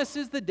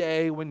promises the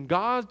day when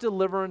God's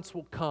deliverance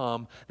will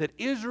come, that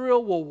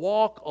Israel will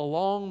walk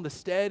along the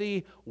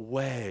steady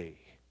way,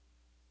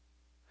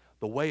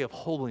 the way of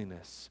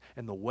holiness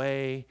and the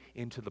way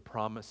into the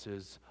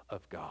promises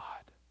of God.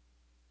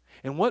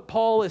 And what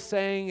Paul is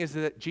saying is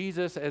that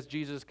Jesus, as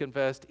Jesus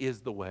confessed, is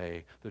the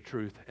way, the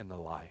truth, and the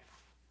life.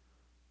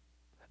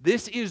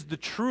 This is the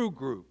true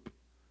group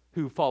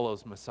who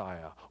follows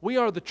Messiah. We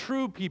are the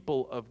true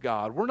people of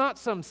God. We're not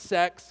some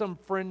sect, some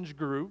fringe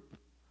group.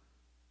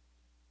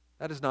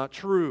 That is not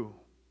true.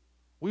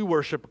 We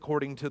worship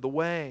according to the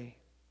way.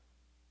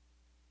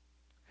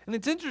 And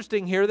it's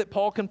interesting here that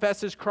Paul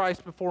confesses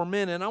Christ before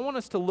men, and I want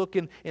us to look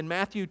in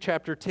Matthew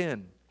chapter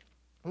 10.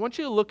 I want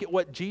you to look at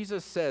what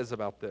Jesus says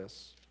about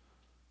this.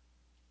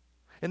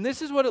 And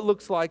this is what it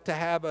looks like to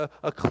have a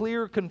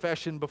clear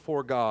confession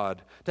before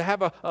God, to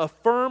have a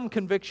firm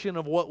conviction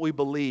of what we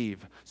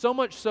believe, so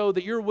much so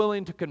that you're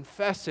willing to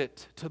confess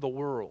it to the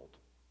world.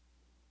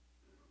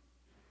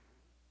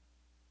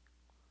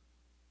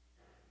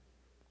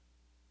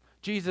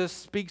 Jesus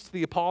speaks to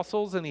the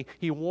apostles and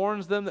he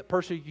warns them that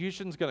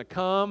persecution is going to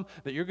come,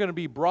 that you're going to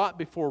be brought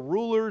before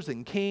rulers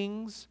and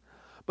kings.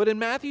 But in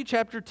Matthew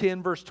chapter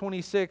 10, verse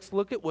 26,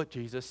 look at what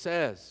Jesus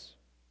says.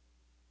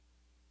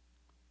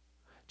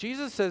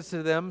 Jesus says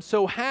to them,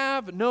 so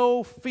have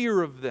no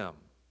fear of them.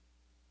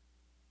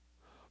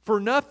 For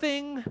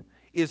nothing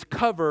is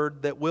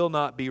covered that will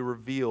not be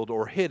revealed,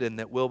 or hidden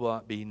that will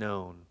not be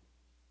known.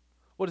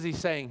 What is he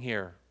saying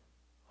here?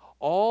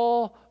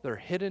 All their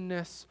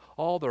hiddenness,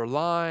 all their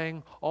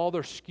lying, all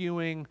their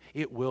skewing,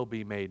 it will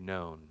be made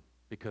known,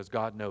 because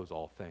God knows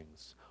all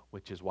things,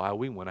 which is why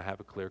we want to have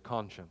a clear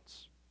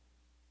conscience.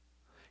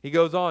 He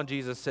goes on,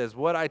 Jesus says,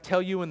 what I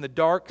tell you in the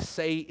dark,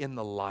 say in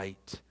the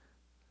light.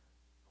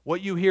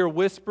 What you hear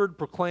whispered,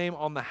 proclaim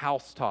on the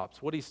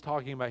housetops. What he's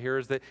talking about here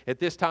is that at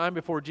this time,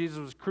 before Jesus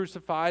was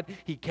crucified,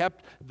 he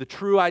kept the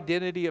true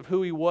identity of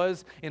who he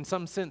was, in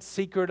some sense,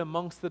 secret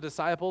amongst the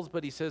disciples.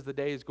 But he says the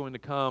day is going to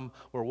come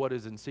where what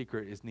is in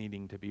secret is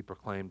needing to be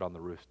proclaimed on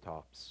the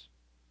rooftops.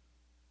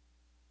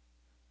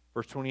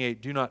 Verse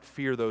 28, do not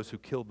fear those who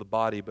kill the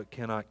body but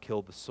cannot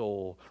kill the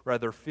soul.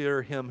 Rather,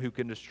 fear him who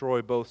can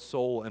destroy both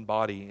soul and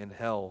body in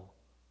hell.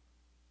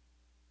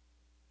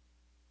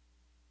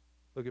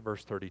 Look at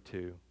verse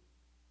 32.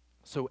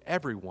 So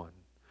everyone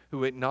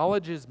who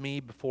acknowledges me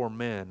before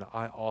men,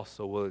 I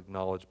also will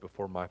acknowledge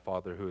before my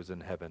Father who is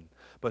in heaven.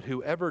 But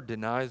whoever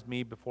denies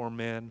me before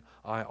men,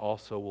 I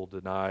also will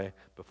deny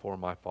before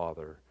my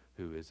Father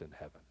who is in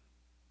heaven.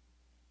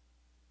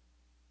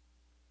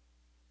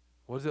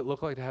 What does it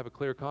look like to have a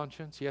clear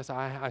conscience? Yes,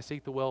 I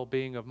seek the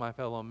well-being of my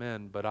fellow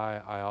men, but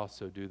I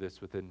also do this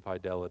within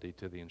fidelity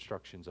to the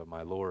instructions of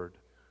my Lord,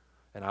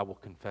 and I will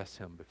confess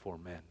him before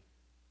men.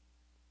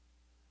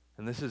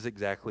 And this is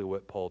exactly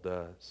what Paul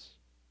does.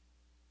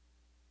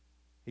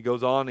 He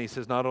goes on, he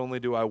says, not only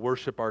do I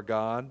worship our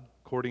God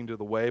according to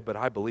the way, but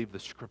I believe the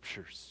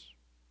Scriptures.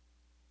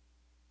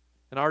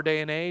 In our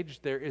day and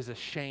age, there is a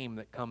shame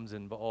that comes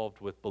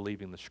involved with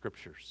believing the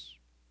Scriptures.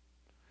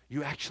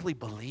 You actually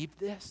believe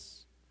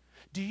this?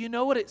 Do you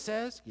know what it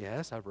says?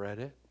 Yes, I've read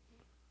it.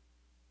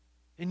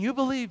 And you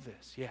believe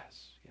this?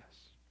 Yes.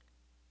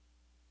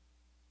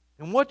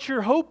 And what's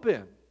your hope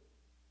in?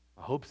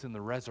 My hope's in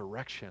the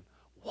resurrection.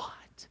 What?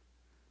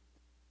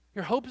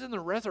 Your hope's in the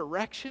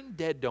resurrection?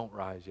 Dead don't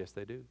rise. Yes,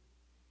 they do.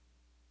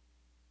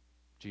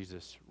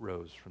 Jesus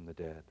rose from the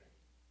dead.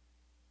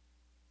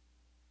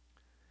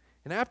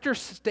 And after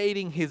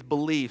stating his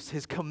beliefs,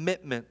 his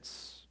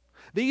commitments,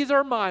 these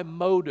are my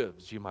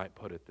motives, you might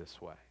put it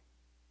this way.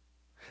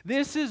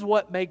 This is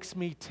what makes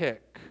me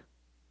tick.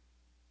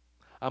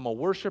 I'm a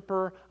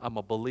worshiper, I'm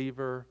a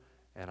believer,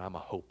 and I'm a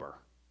hoper.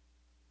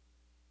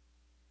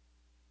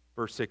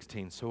 Verse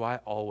 16, so I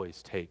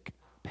always take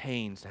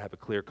pains to have a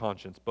clear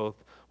conscience,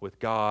 both with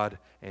God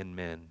and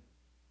men.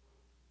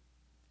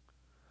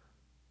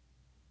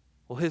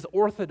 Well, his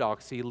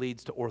orthodoxy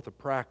leads to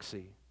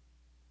orthopraxy.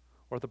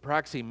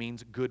 Orthopraxy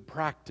means good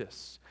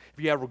practice.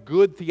 If you have a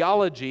good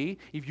theology,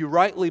 if you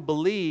rightly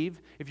believe,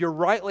 if you're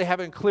rightly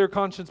having a clear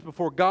conscience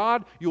before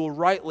God, you will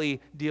rightly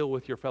deal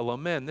with your fellow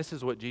men. This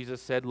is what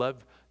Jesus said,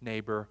 love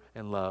neighbor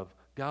and love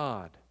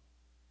God.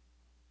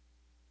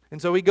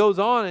 And so he goes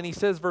on and he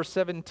says, verse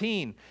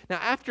 17, now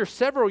after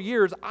several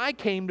years, I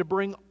came to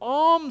bring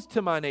alms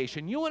to my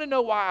nation. You want to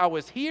know why I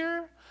was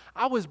here?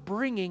 I was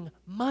bringing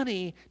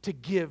money to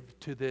give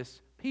to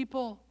this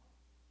people.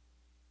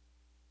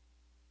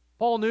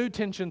 Paul knew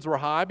tensions were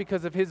high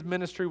because of his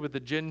ministry with the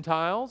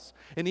Gentiles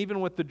and even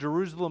with the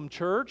Jerusalem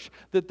church,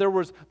 that there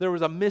was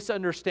a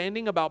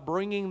misunderstanding about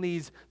bringing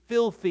these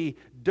filthy,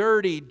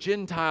 dirty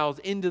Gentiles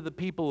into the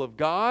people of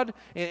God.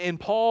 And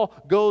Paul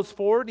goes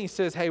forward and he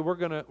says, hey, we're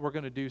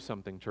gonna do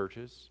something,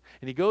 churches.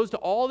 And he goes to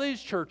all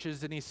these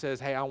churches and he says,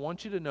 hey, I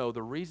want you to know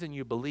the reason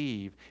you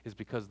believe is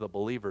because of the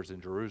believers in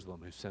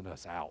Jerusalem who sent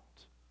us out.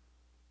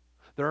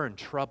 They're in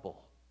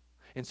trouble.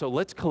 And so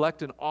let's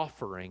collect an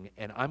offering,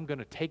 and I'm going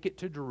to take it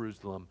to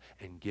Jerusalem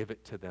and give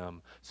it to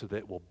them so that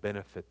it will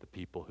benefit the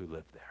people who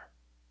live there.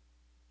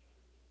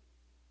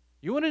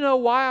 You want to know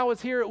why I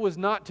was here? It was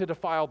not to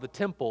defile the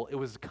temple. It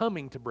was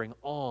coming to bring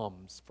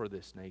alms for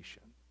this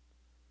nation.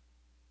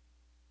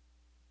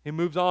 He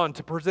moves on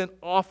to present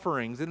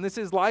offerings, and this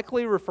is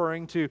likely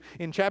referring to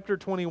in chapter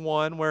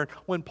 21, where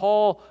when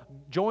Paul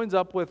joins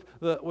up with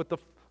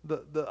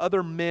the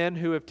other men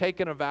who have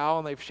taken a vow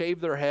and they've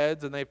shaved their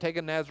heads and they've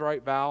taken a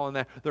Nazirite vow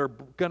and they're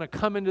going to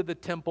come into the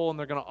temple and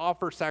they're going to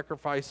offer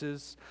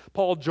sacrifices.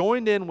 Paul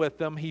joined in with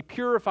them. He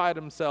purified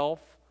himself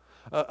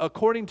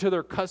according to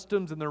their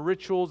customs and their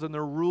rituals and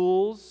their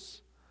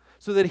rules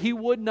so that he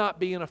would not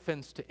be an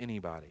offense to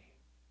anybody.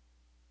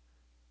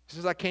 He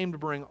says, I came to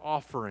bring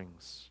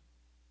offerings.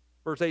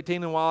 Verse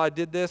 18, and while I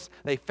did this,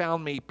 they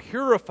found me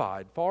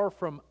purified, far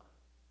from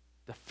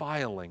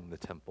defiling the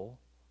temple,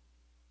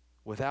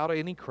 without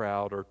any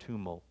crowd or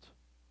tumult.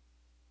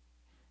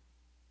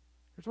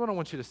 Here's what I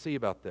want you to see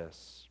about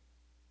this.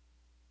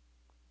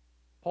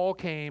 Paul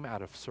came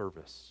out of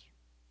service.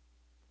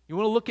 You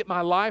want to look at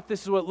my life?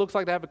 This is what it looks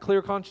like to have a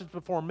clear conscience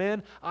before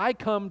men. I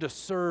come to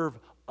serve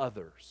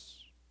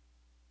others.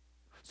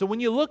 So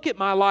when you look at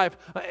my life,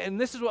 and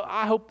this is what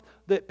I hope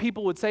that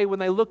people would say when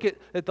they look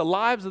at the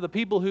lives of the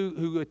people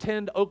who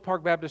attend Oak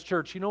Park Baptist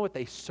Church, you know what?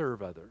 They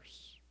serve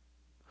others.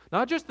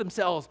 Not just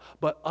themselves,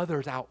 but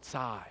others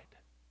outside.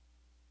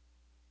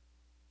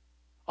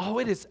 Oh,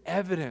 it is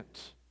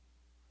evident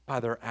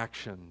by their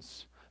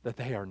actions that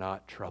they are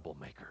not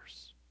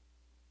troublemakers.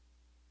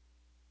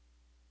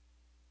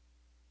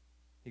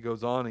 He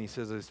goes on and he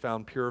says he's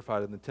found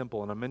purified in the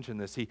temple. And I mentioned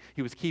this. He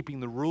was keeping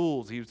the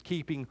rules. He was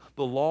keeping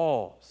the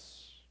laws.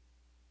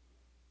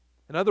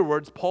 In other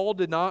words, Paul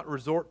did not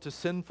resort to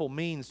sinful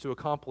means to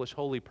accomplish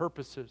holy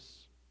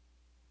purposes.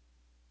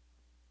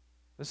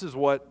 This is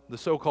what the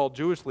so-called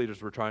Jewish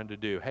leaders were trying to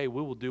do. Hey,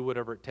 we will do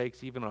whatever it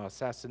takes, even an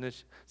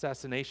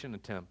assassination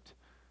attempt,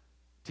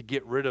 to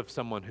get rid of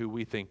someone who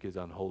we think is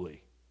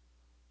unholy.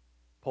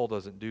 Paul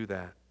doesn't do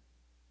that.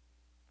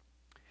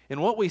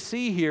 And what we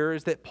see here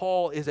is that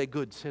Paul is a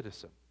good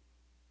citizen.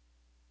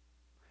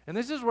 And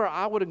this is where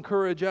I would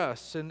encourage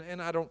us, and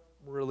I don't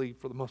really,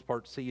 for the most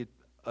part, see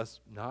us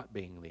not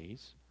being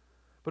these,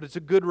 but it's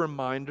a good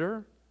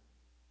reminder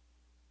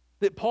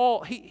that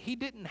Paul, he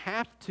didn't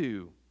have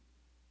to.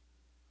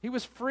 He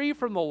was free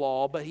from the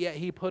law, but yet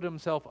he put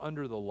himself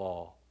under the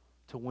law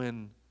to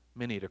win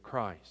many to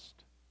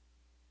Christ.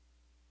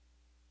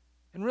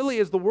 And really,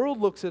 as the world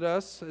looks at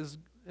us,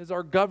 as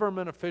our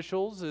government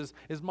officials,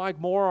 as Mike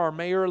Moore, our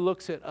mayor,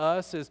 looks at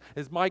us, as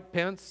Mike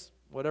Pence,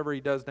 whatever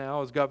he does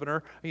now as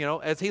governor,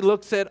 as he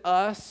looks at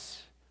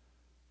us,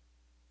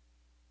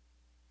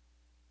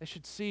 they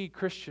should see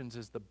Christians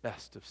as the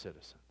best of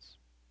citizens.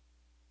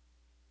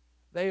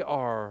 They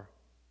are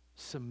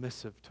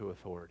submissive to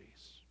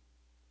authorities.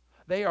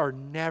 They are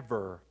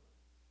never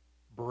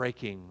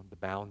breaking the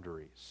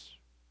boundaries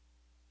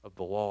of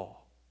the law.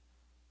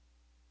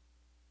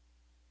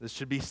 This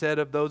should be said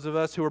of those of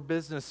us who are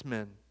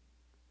businessmen.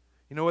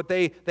 You know what?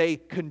 They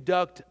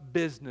conduct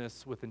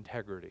business with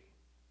integrity.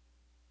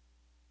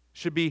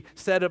 Should be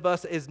said of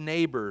us as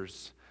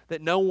neighbors,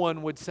 that no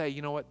one would say,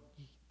 you know what?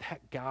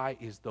 That guy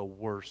is the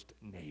worst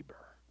neighbor.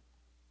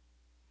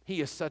 He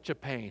is such a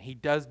pain.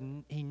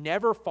 He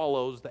never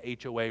follows the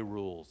HOA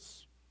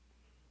rules.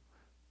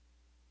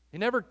 He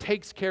never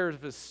takes care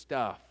of his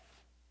stuff.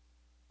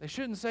 They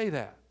shouldn't say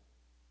that.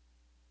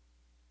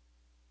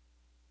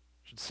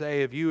 Should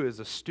say of you as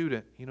a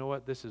student, you know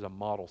what, this is a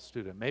model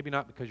student. Maybe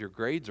not because your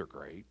grades are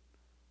great,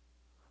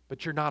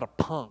 but you're not a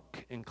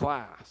punk in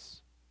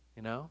class,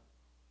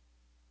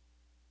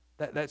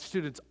 That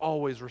student's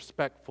always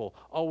respectful,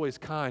 always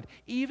kind,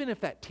 even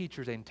if that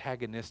teacher's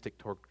antagonistic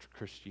toward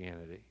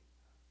Christianity.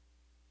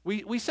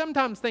 We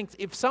sometimes think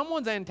if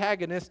someone's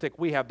antagonistic,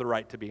 we have the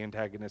right to be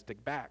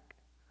antagonistic back.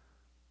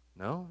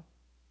 No.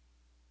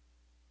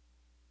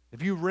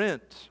 If you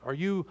rent, are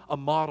you a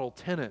model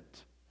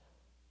tenant?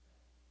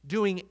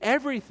 Doing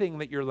everything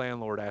that your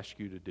landlord asks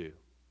you to do,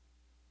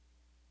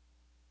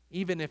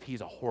 even if he's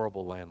a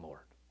horrible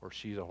landlord or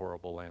she's a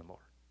horrible landlord.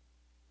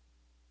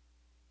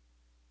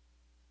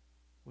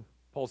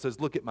 Paul says,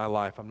 look at my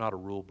life. I'm not a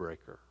rule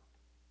breaker.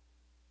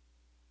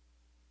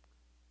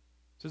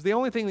 He says, the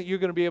only thing that you're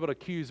going to be able to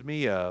accuse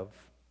me of,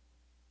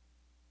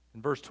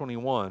 in verse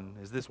 21,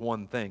 is this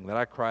one thing, that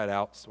I cried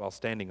out while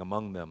standing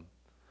among them.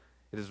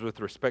 It is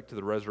with respect to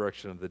the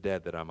resurrection of the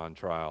dead that I'm on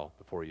trial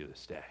before you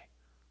this day.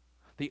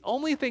 The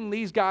only thing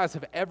these guys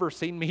have ever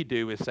seen me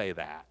do is say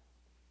that.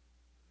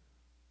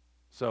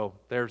 So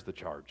there's the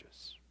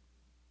charges.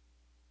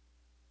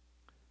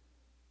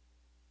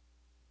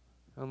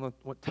 And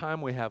what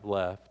time we have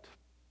left,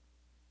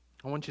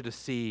 I want you to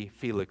see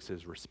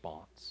Felix's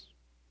response.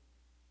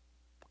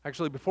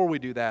 Actually, before we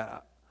do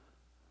that,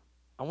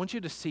 I want you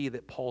to see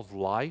that Paul's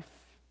life,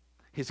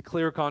 his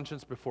clear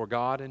conscience before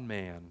God and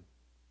man,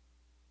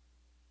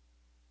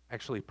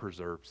 actually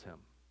preserves him.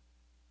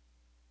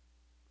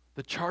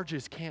 The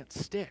charges can't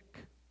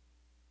stick.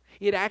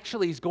 It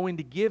actually is going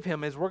to give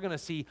him, as we're going to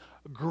see,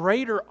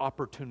 greater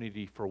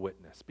opportunity for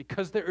witness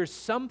because there is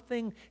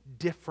something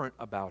different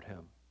about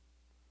him.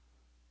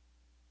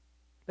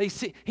 They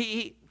see,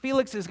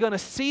 Felix is going to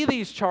see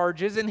these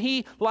charges, and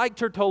he, like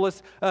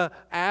Tertullus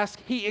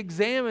asked, he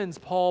examines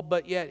Paul,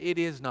 but yet it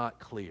is not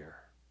clear.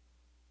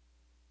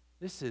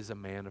 This is a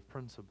man of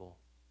principle.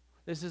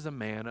 This is a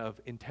man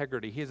of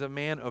integrity. He is a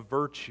man of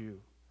virtue.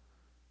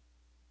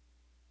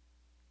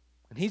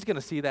 And he's going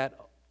to see that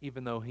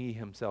even though he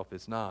himself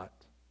is not.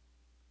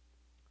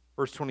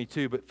 Verse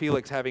 22, but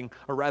Felix, having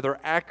a rather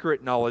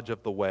accurate knowledge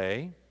of the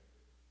way,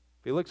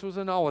 Felix was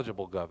a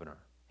knowledgeable governor.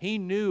 He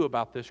knew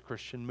about this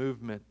Christian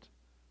movement.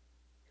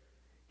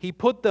 He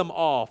put them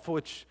off,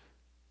 which,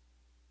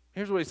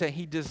 here's what he's saying,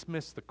 he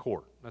dismissed the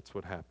court. That's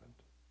what happened.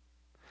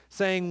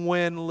 Saying,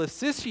 when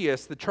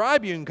Lysistrata, the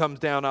tribune, comes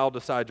down, I'll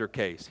decide your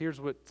case. Here's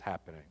what's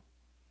happening.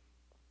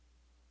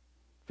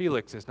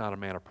 Felix is not a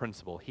man of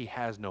principle. He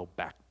has no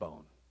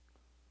backbone.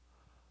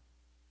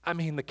 I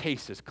mean, the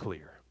case is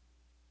clear.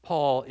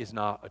 Paul is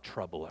not a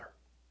troubler.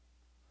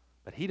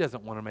 But he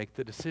doesn't want to make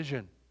the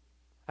decision.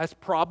 That's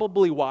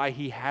probably why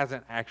he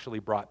hasn't actually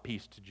brought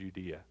peace to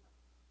Judea.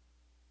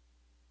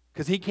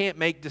 Because he can't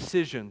make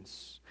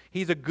decisions.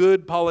 He's a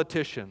good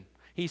politician.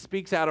 He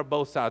speaks out of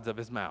both sides of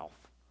his mouth.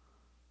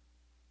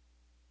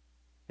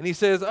 And he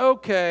says,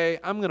 okay,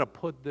 I'm going to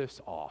put this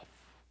off.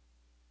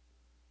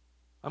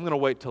 I'm going to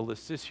wait till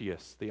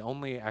Lysistrata, the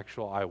only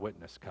actual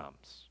eyewitness,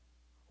 comes.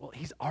 Well,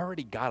 he's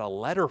already got a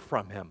letter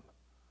from him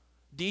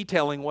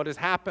detailing what has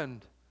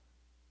happened.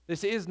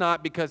 This is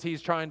not because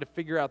he's trying to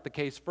figure out the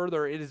case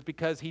further. It is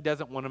because he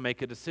doesn't want to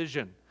make a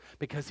decision,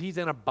 because he's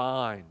in a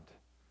bind,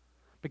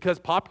 because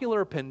popular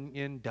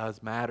opinion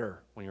does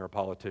matter when you're a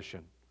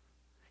politician.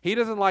 He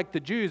doesn't like the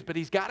Jews, but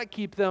he's got to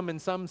keep them in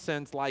some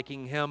sense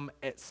liking him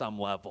at some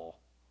level.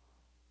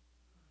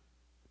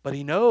 But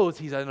he knows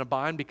he's in a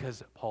bind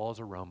because Paul's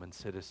a Roman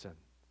citizen.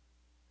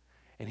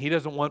 And he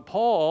doesn't want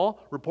Paul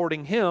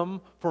reporting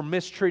him for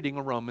mistreating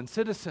a Roman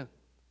citizen.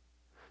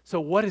 So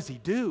what does he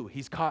do?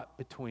 He's caught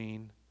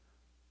between,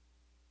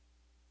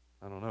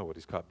 I don't know what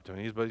he's caught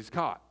between, but he's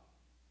caught.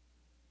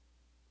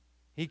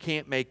 He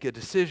can't make a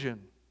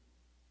decision.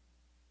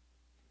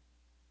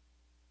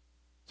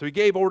 So he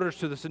gave orders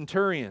to the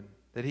centurion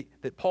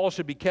that Paul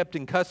should be kept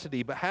in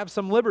custody, but have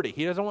some liberty.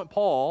 He doesn't want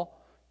Paul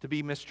to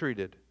be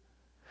mistreated.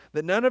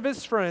 That none of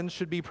his friends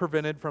should be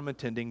prevented from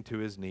attending to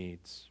his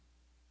needs.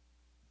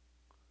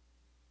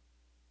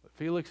 But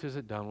Felix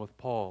isn't done with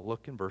Paul.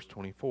 Look in verse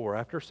 24.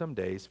 After some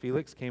days,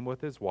 Felix came with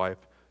his wife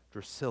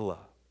Drusilla,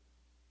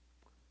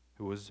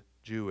 who was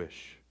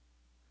Jewish,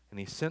 and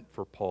he sent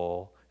for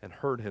Paul and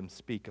heard him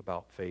speak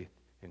about faith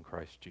in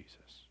Christ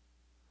Jesus.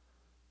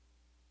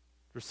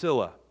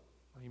 Drusilla,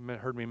 you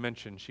heard me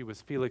mention, she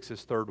was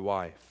Felix's third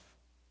wife.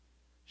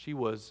 She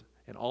was,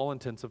 in all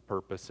intents and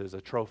purposes, a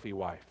trophy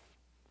wife.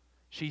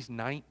 She's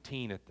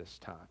 19 at this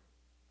time.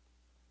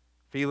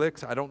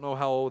 Felix, I don't know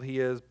how old he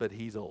is, but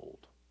he's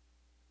old.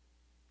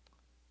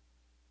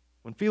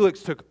 When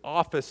Felix took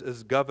office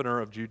as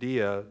governor of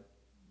Judea,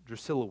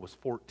 Drusilla was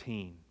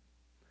 14.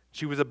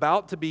 She was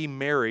about to be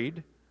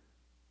married,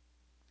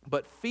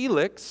 but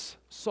Felix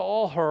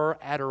saw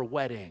her at her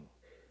wedding.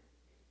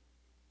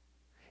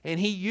 And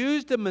he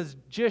used a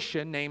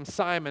magician named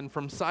Simon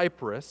from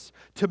Cyprus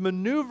to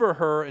maneuver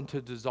her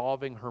into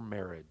dissolving her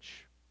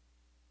marriage.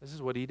 This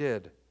is what he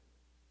did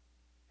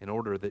in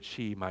order that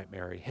she might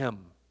marry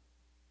him.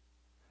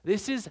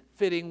 This is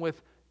fitting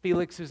with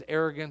Felix's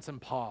arrogance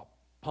and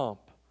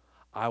pomp.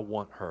 I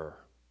want her,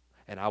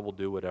 and I will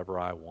do whatever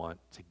I want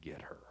to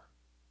get her.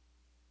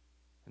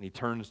 And he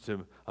turns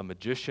to a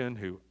magician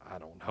who, I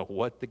don't know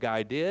what the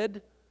guy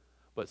did,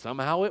 but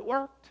somehow it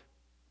worked.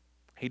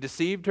 He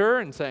deceived her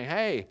and saying,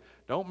 hey,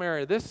 don't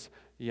marry this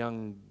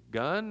young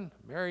gun,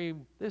 marry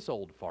this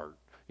old fart.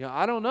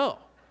 I don't know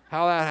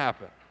how that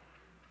happened.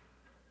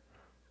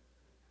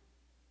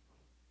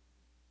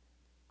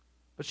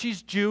 But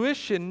she's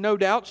Jewish, and no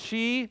doubt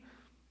she's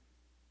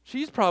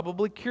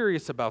probably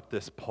curious about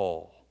this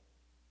Paul.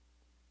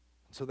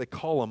 So they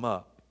call him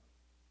up.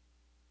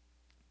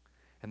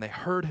 And they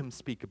heard him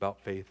speak about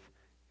faith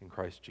in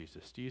Christ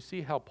Jesus. Do you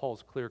see how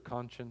Paul's clear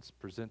conscience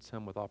presents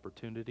him with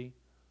opportunity?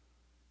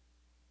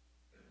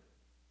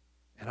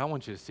 And I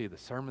want you to see the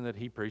sermon that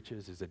he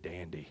preaches is a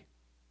dandy.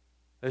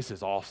 This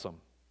is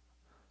awesome.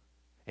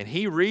 And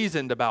he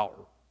reasoned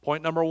about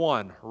point number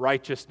 1,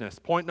 righteousness.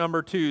 Point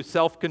number 2,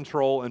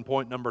 self-control. And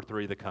point number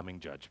 3, the coming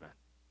judgment.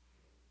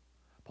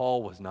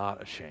 Paul was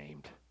not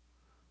ashamed.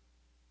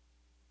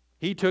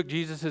 He took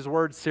Jesus'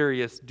 words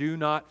serious. Do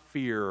not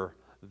fear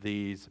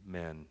these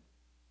men.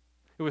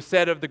 It was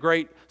said of the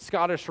great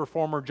Scottish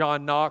reformer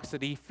John Knox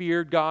that he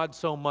feared God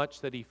so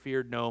much that he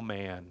feared no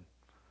man.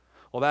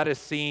 Well, that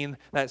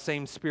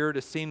same spirit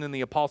is seen in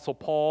the Apostle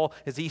Paul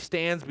as he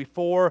stands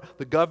before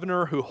the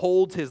governor who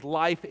holds his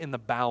life in the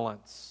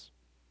balance.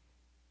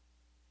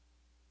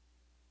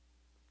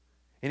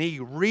 And he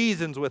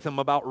reasons with him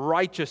about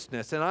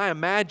righteousness. And I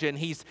imagine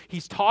he's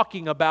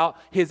talking about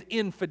his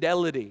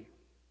infidelity,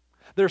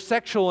 their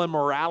sexual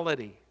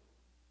immorality.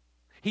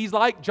 He's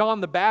like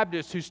John the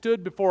Baptist who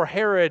stood before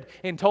Herod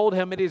and told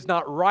him, it is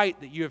not right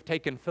that you have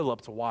taken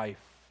Philip's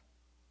wife.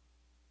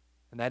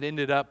 And that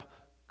ended up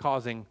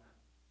causing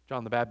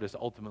John the Baptist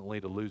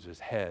ultimately to lose his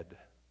head.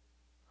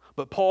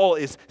 But Paul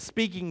is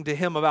speaking to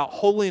him about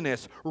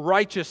holiness,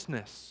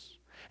 righteousness.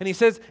 And he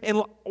says,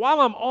 and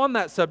while I'm on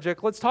that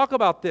subject, let's talk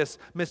about this,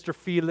 Mr.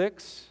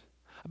 Felix,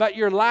 about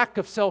your lack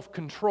of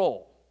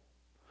self-control.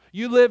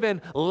 You live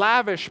in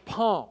lavish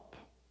pomp.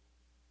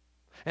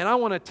 And I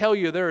want to tell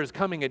you there is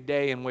coming a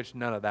day in which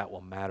none of that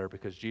will matter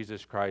because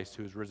Jesus Christ,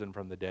 who is risen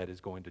from the dead,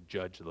 is going to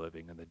judge the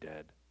living and the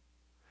dead.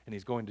 And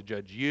He's going to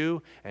judge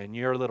you and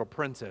your little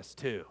princess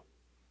too.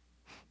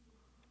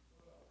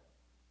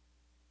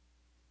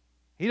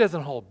 He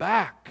doesn't hold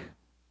back.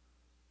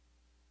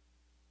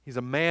 He's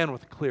a man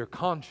with a clear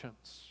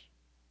conscience.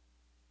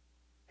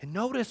 And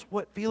notice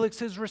what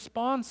Felix's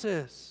response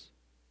is.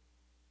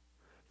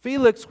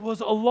 Felix was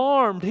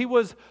alarmed. He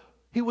was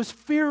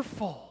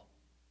fearful.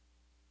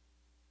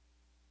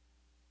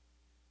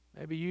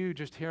 Maybe you,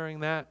 just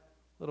hearing that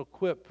little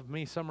quip of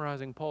me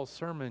summarizing Paul's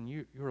sermon,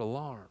 you're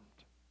alarmed.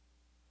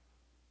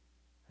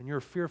 And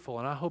you're fearful.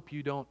 And I hope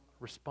you don't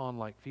respond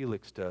like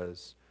Felix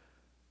does,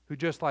 who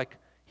just like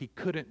he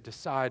couldn't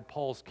decide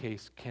Paul's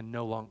case,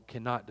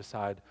 cannot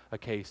decide a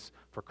case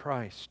for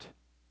Christ.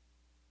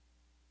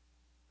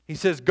 He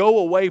says, go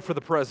away for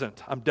the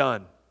present. I'm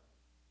done.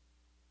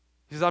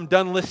 He says, I'm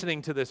done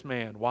listening to this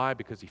man. Why?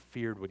 Because he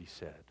feared what he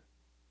said.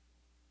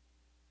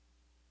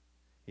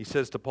 He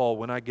says to Paul,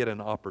 when I get an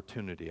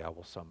opportunity, I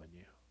will summon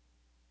you.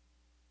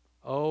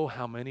 Oh,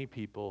 how many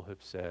people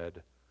have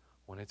said,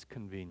 when it's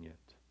convenient,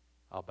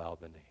 I'll bow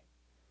the knee.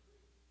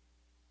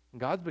 And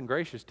God's been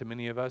gracious to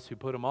many of us who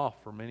put him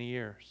off for many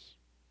years.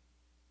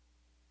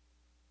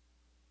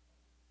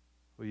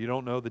 Well, you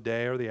don't know the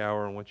day or the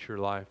hour in which your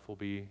life will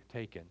be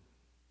taken.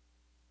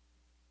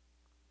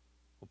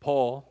 Well,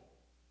 Paul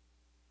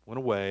went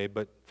away,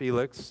 but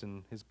Felix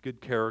and his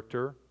good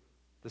character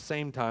at the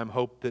same time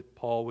hoped that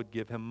Paul would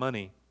give him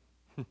money.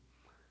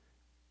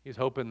 He was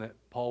hoping that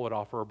Paul would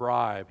offer a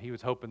bribe. He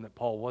was hoping that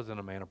Paul wasn't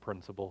a man of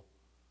principle.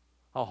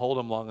 I'll hold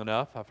him long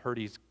enough. I've heard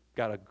he's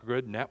got a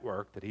good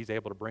network that he's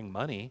able to bring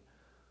money.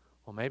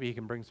 Well, maybe he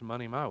can bring some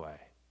money my way.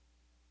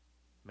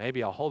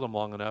 Maybe I'll hold him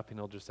long enough and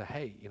he'll just say,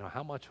 hey,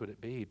 how much would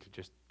it be to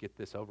just get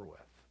this over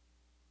with?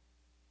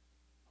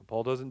 But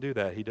Paul doesn't do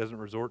that. He doesn't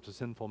resort to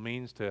sinful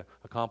means to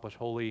accomplish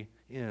holy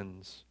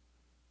ends.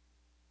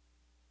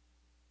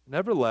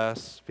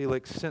 Nevertheless,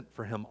 Felix sent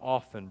for him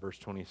often, verse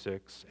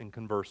 26, and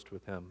conversed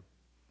with him.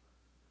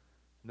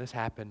 And this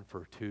happened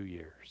for 2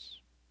 years.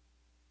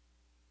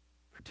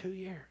 For 2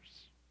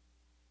 years.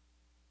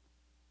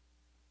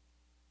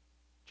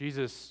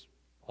 Jesus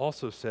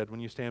also said, when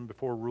you stand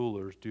before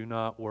rulers, do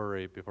not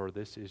worry, for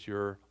this is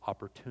your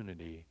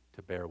opportunity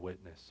to bear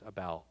witness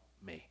about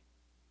me.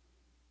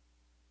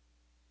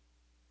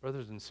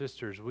 Brothers and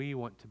sisters, we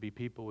want to be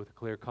people with a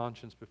clear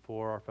conscience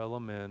before our fellow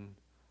men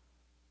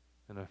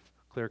and a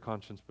clear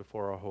conscience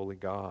before our holy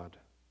God.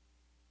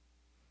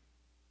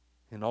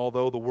 And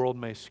although the world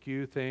may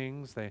skew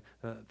things,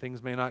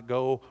 things may not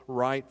go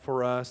right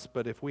for us,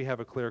 but if we have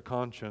a clear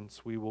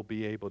conscience, we will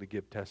be able to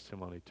give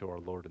testimony to our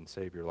Lord and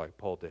Savior like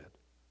Paul did.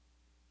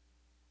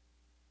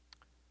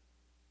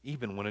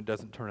 Even when it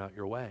doesn't turn out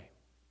your way.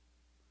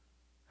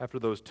 After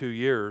those 2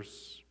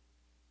 years,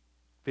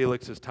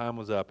 Felix's time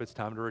was up. It's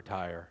time to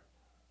retire.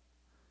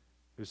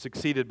 He was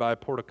succeeded by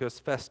Porticus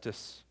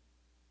Festus.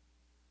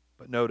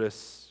 But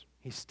notice,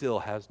 he still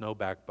has no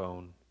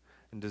backbone.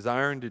 And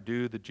desiring to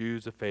do the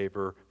Jews a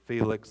favor,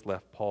 Felix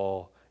left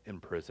Paul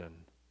in prison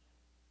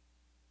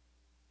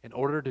in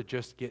order to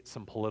just get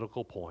some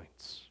political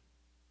points,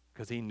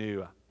 because he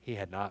knew he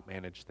had not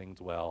managed things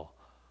well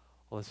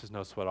well, this is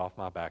no sweat off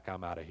my back.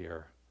 I'm out of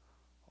here.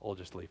 I'll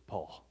just leave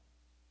Paul.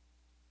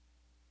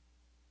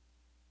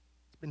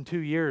 It's been 2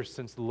 years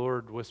since the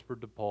Lord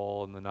whispered to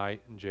Paul in the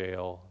night in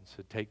jail and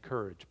said, take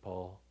courage,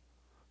 Paul.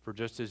 For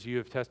just as you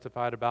have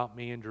testified about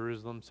me in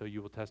Jerusalem, so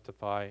you will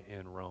testify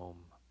in Rome.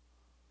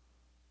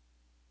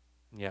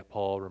 And yet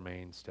Paul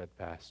remained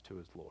steadfast to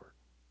his Lord.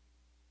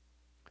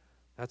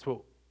 That's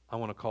what I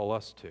want to call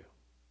us to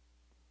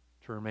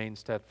remain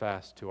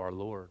steadfast to our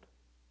Lord,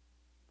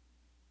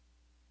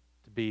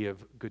 to be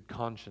of good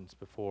conscience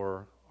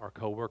before our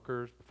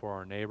coworkers, before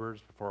our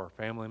neighbors, before our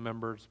family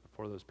members,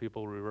 before those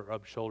people we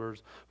rub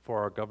shoulders, for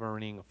our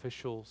governing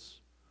officials.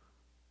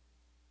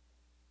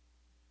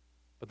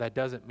 But that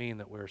doesn't mean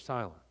that we're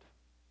silent,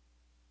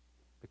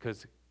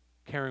 because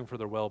caring for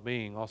their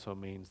well-being also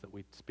means that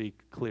we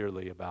speak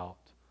clearly about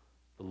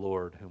the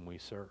Lord whom we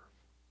serve.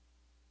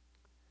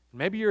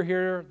 Maybe you're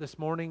here this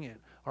morning,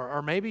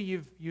 or maybe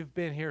you've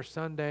been here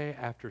Sunday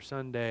after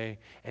Sunday,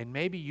 and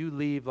maybe you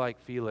leave like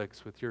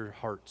Felix with your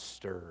heart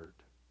stirred.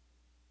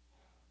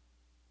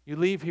 You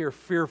leave here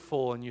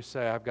fearful and you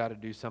say, I've got to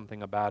do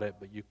something about it,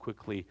 but you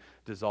quickly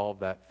dissolve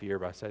that fear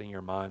by setting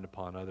your mind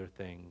upon other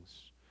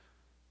things.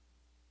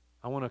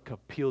 I want to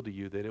appeal to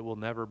you that it will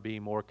never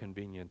be more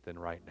convenient than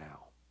right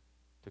now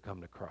to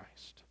come to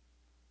Christ.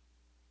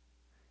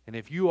 And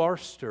if you are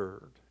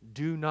stirred,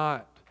 do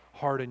not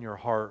harden your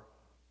heart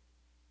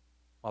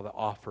while the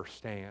offer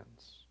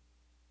stands,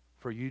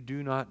 for you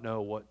do not know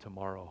what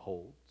tomorrow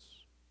holds.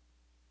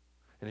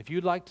 And if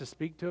you'd like to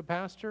speak to a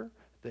pastor,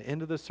 at the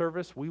end of the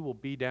service, we will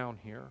be down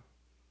here.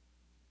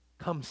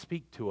 Come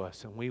speak to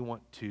us, and we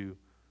want to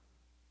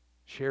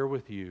share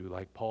with you,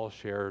 like Paul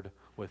shared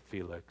with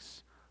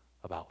Felix,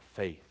 about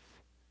faith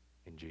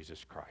in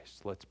Jesus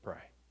Christ. Let's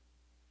pray.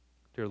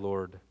 Dear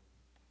Lord,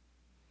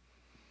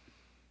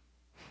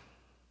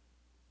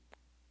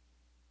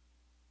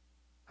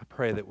 I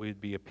pray that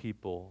we'd be a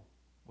people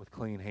with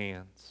clean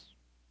hands,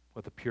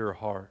 with a pure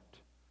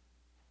heart,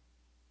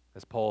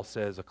 as Paul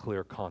says, a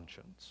clear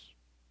conscience.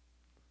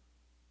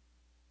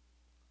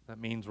 That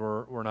means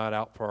we're not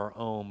out for our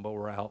own, but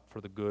we're out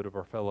for the good of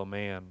our fellow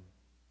man.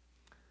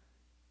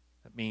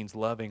 That means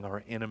loving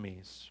our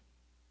enemies.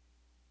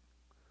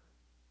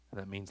 And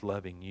that means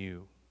loving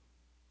you.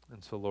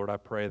 And so, Lord, I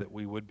pray that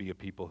we would be a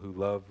people who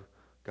love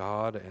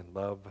God and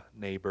love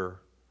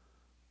neighbor.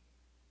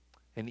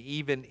 And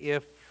even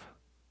if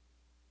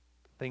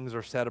things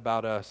are said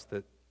about us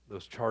that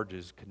those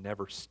charges could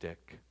never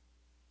stick,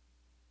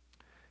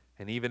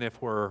 and even if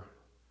we're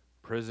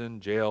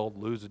imprisoned, jailed,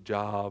 lose a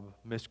job,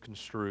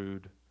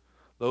 misconstrued,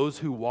 those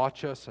who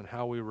watch us and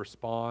how we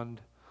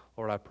respond,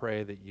 Lord, I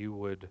pray that you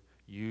would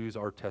use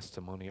our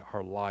testimony,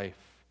 our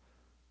life,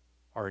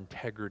 our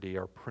integrity,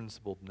 our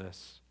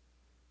principledness,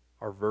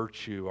 our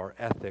virtue, our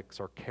ethics,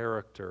 our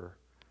character,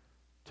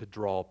 to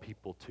draw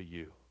people to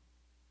you.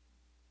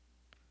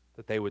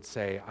 That they would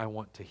say, I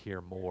want to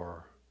hear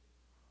more.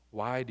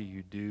 Why do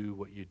you do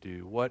what you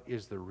do? What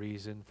is the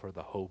reason for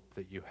the hope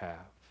that you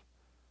have?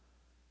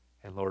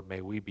 And Lord,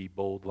 may we be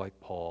bold like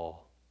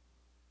Paul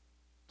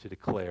to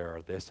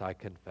declare, this I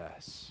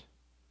confess,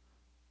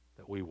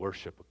 that we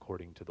worship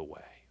according to the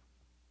way.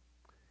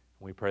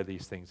 And we pray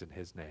these things in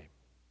his name.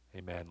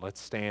 Amen. Let's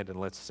stand and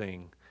let's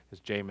sing as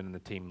Jamin and the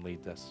team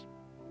leads us.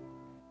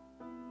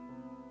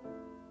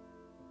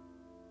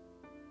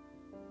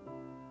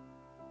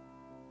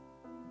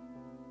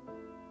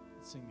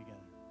 Let's sing together.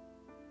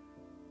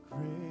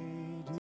 Great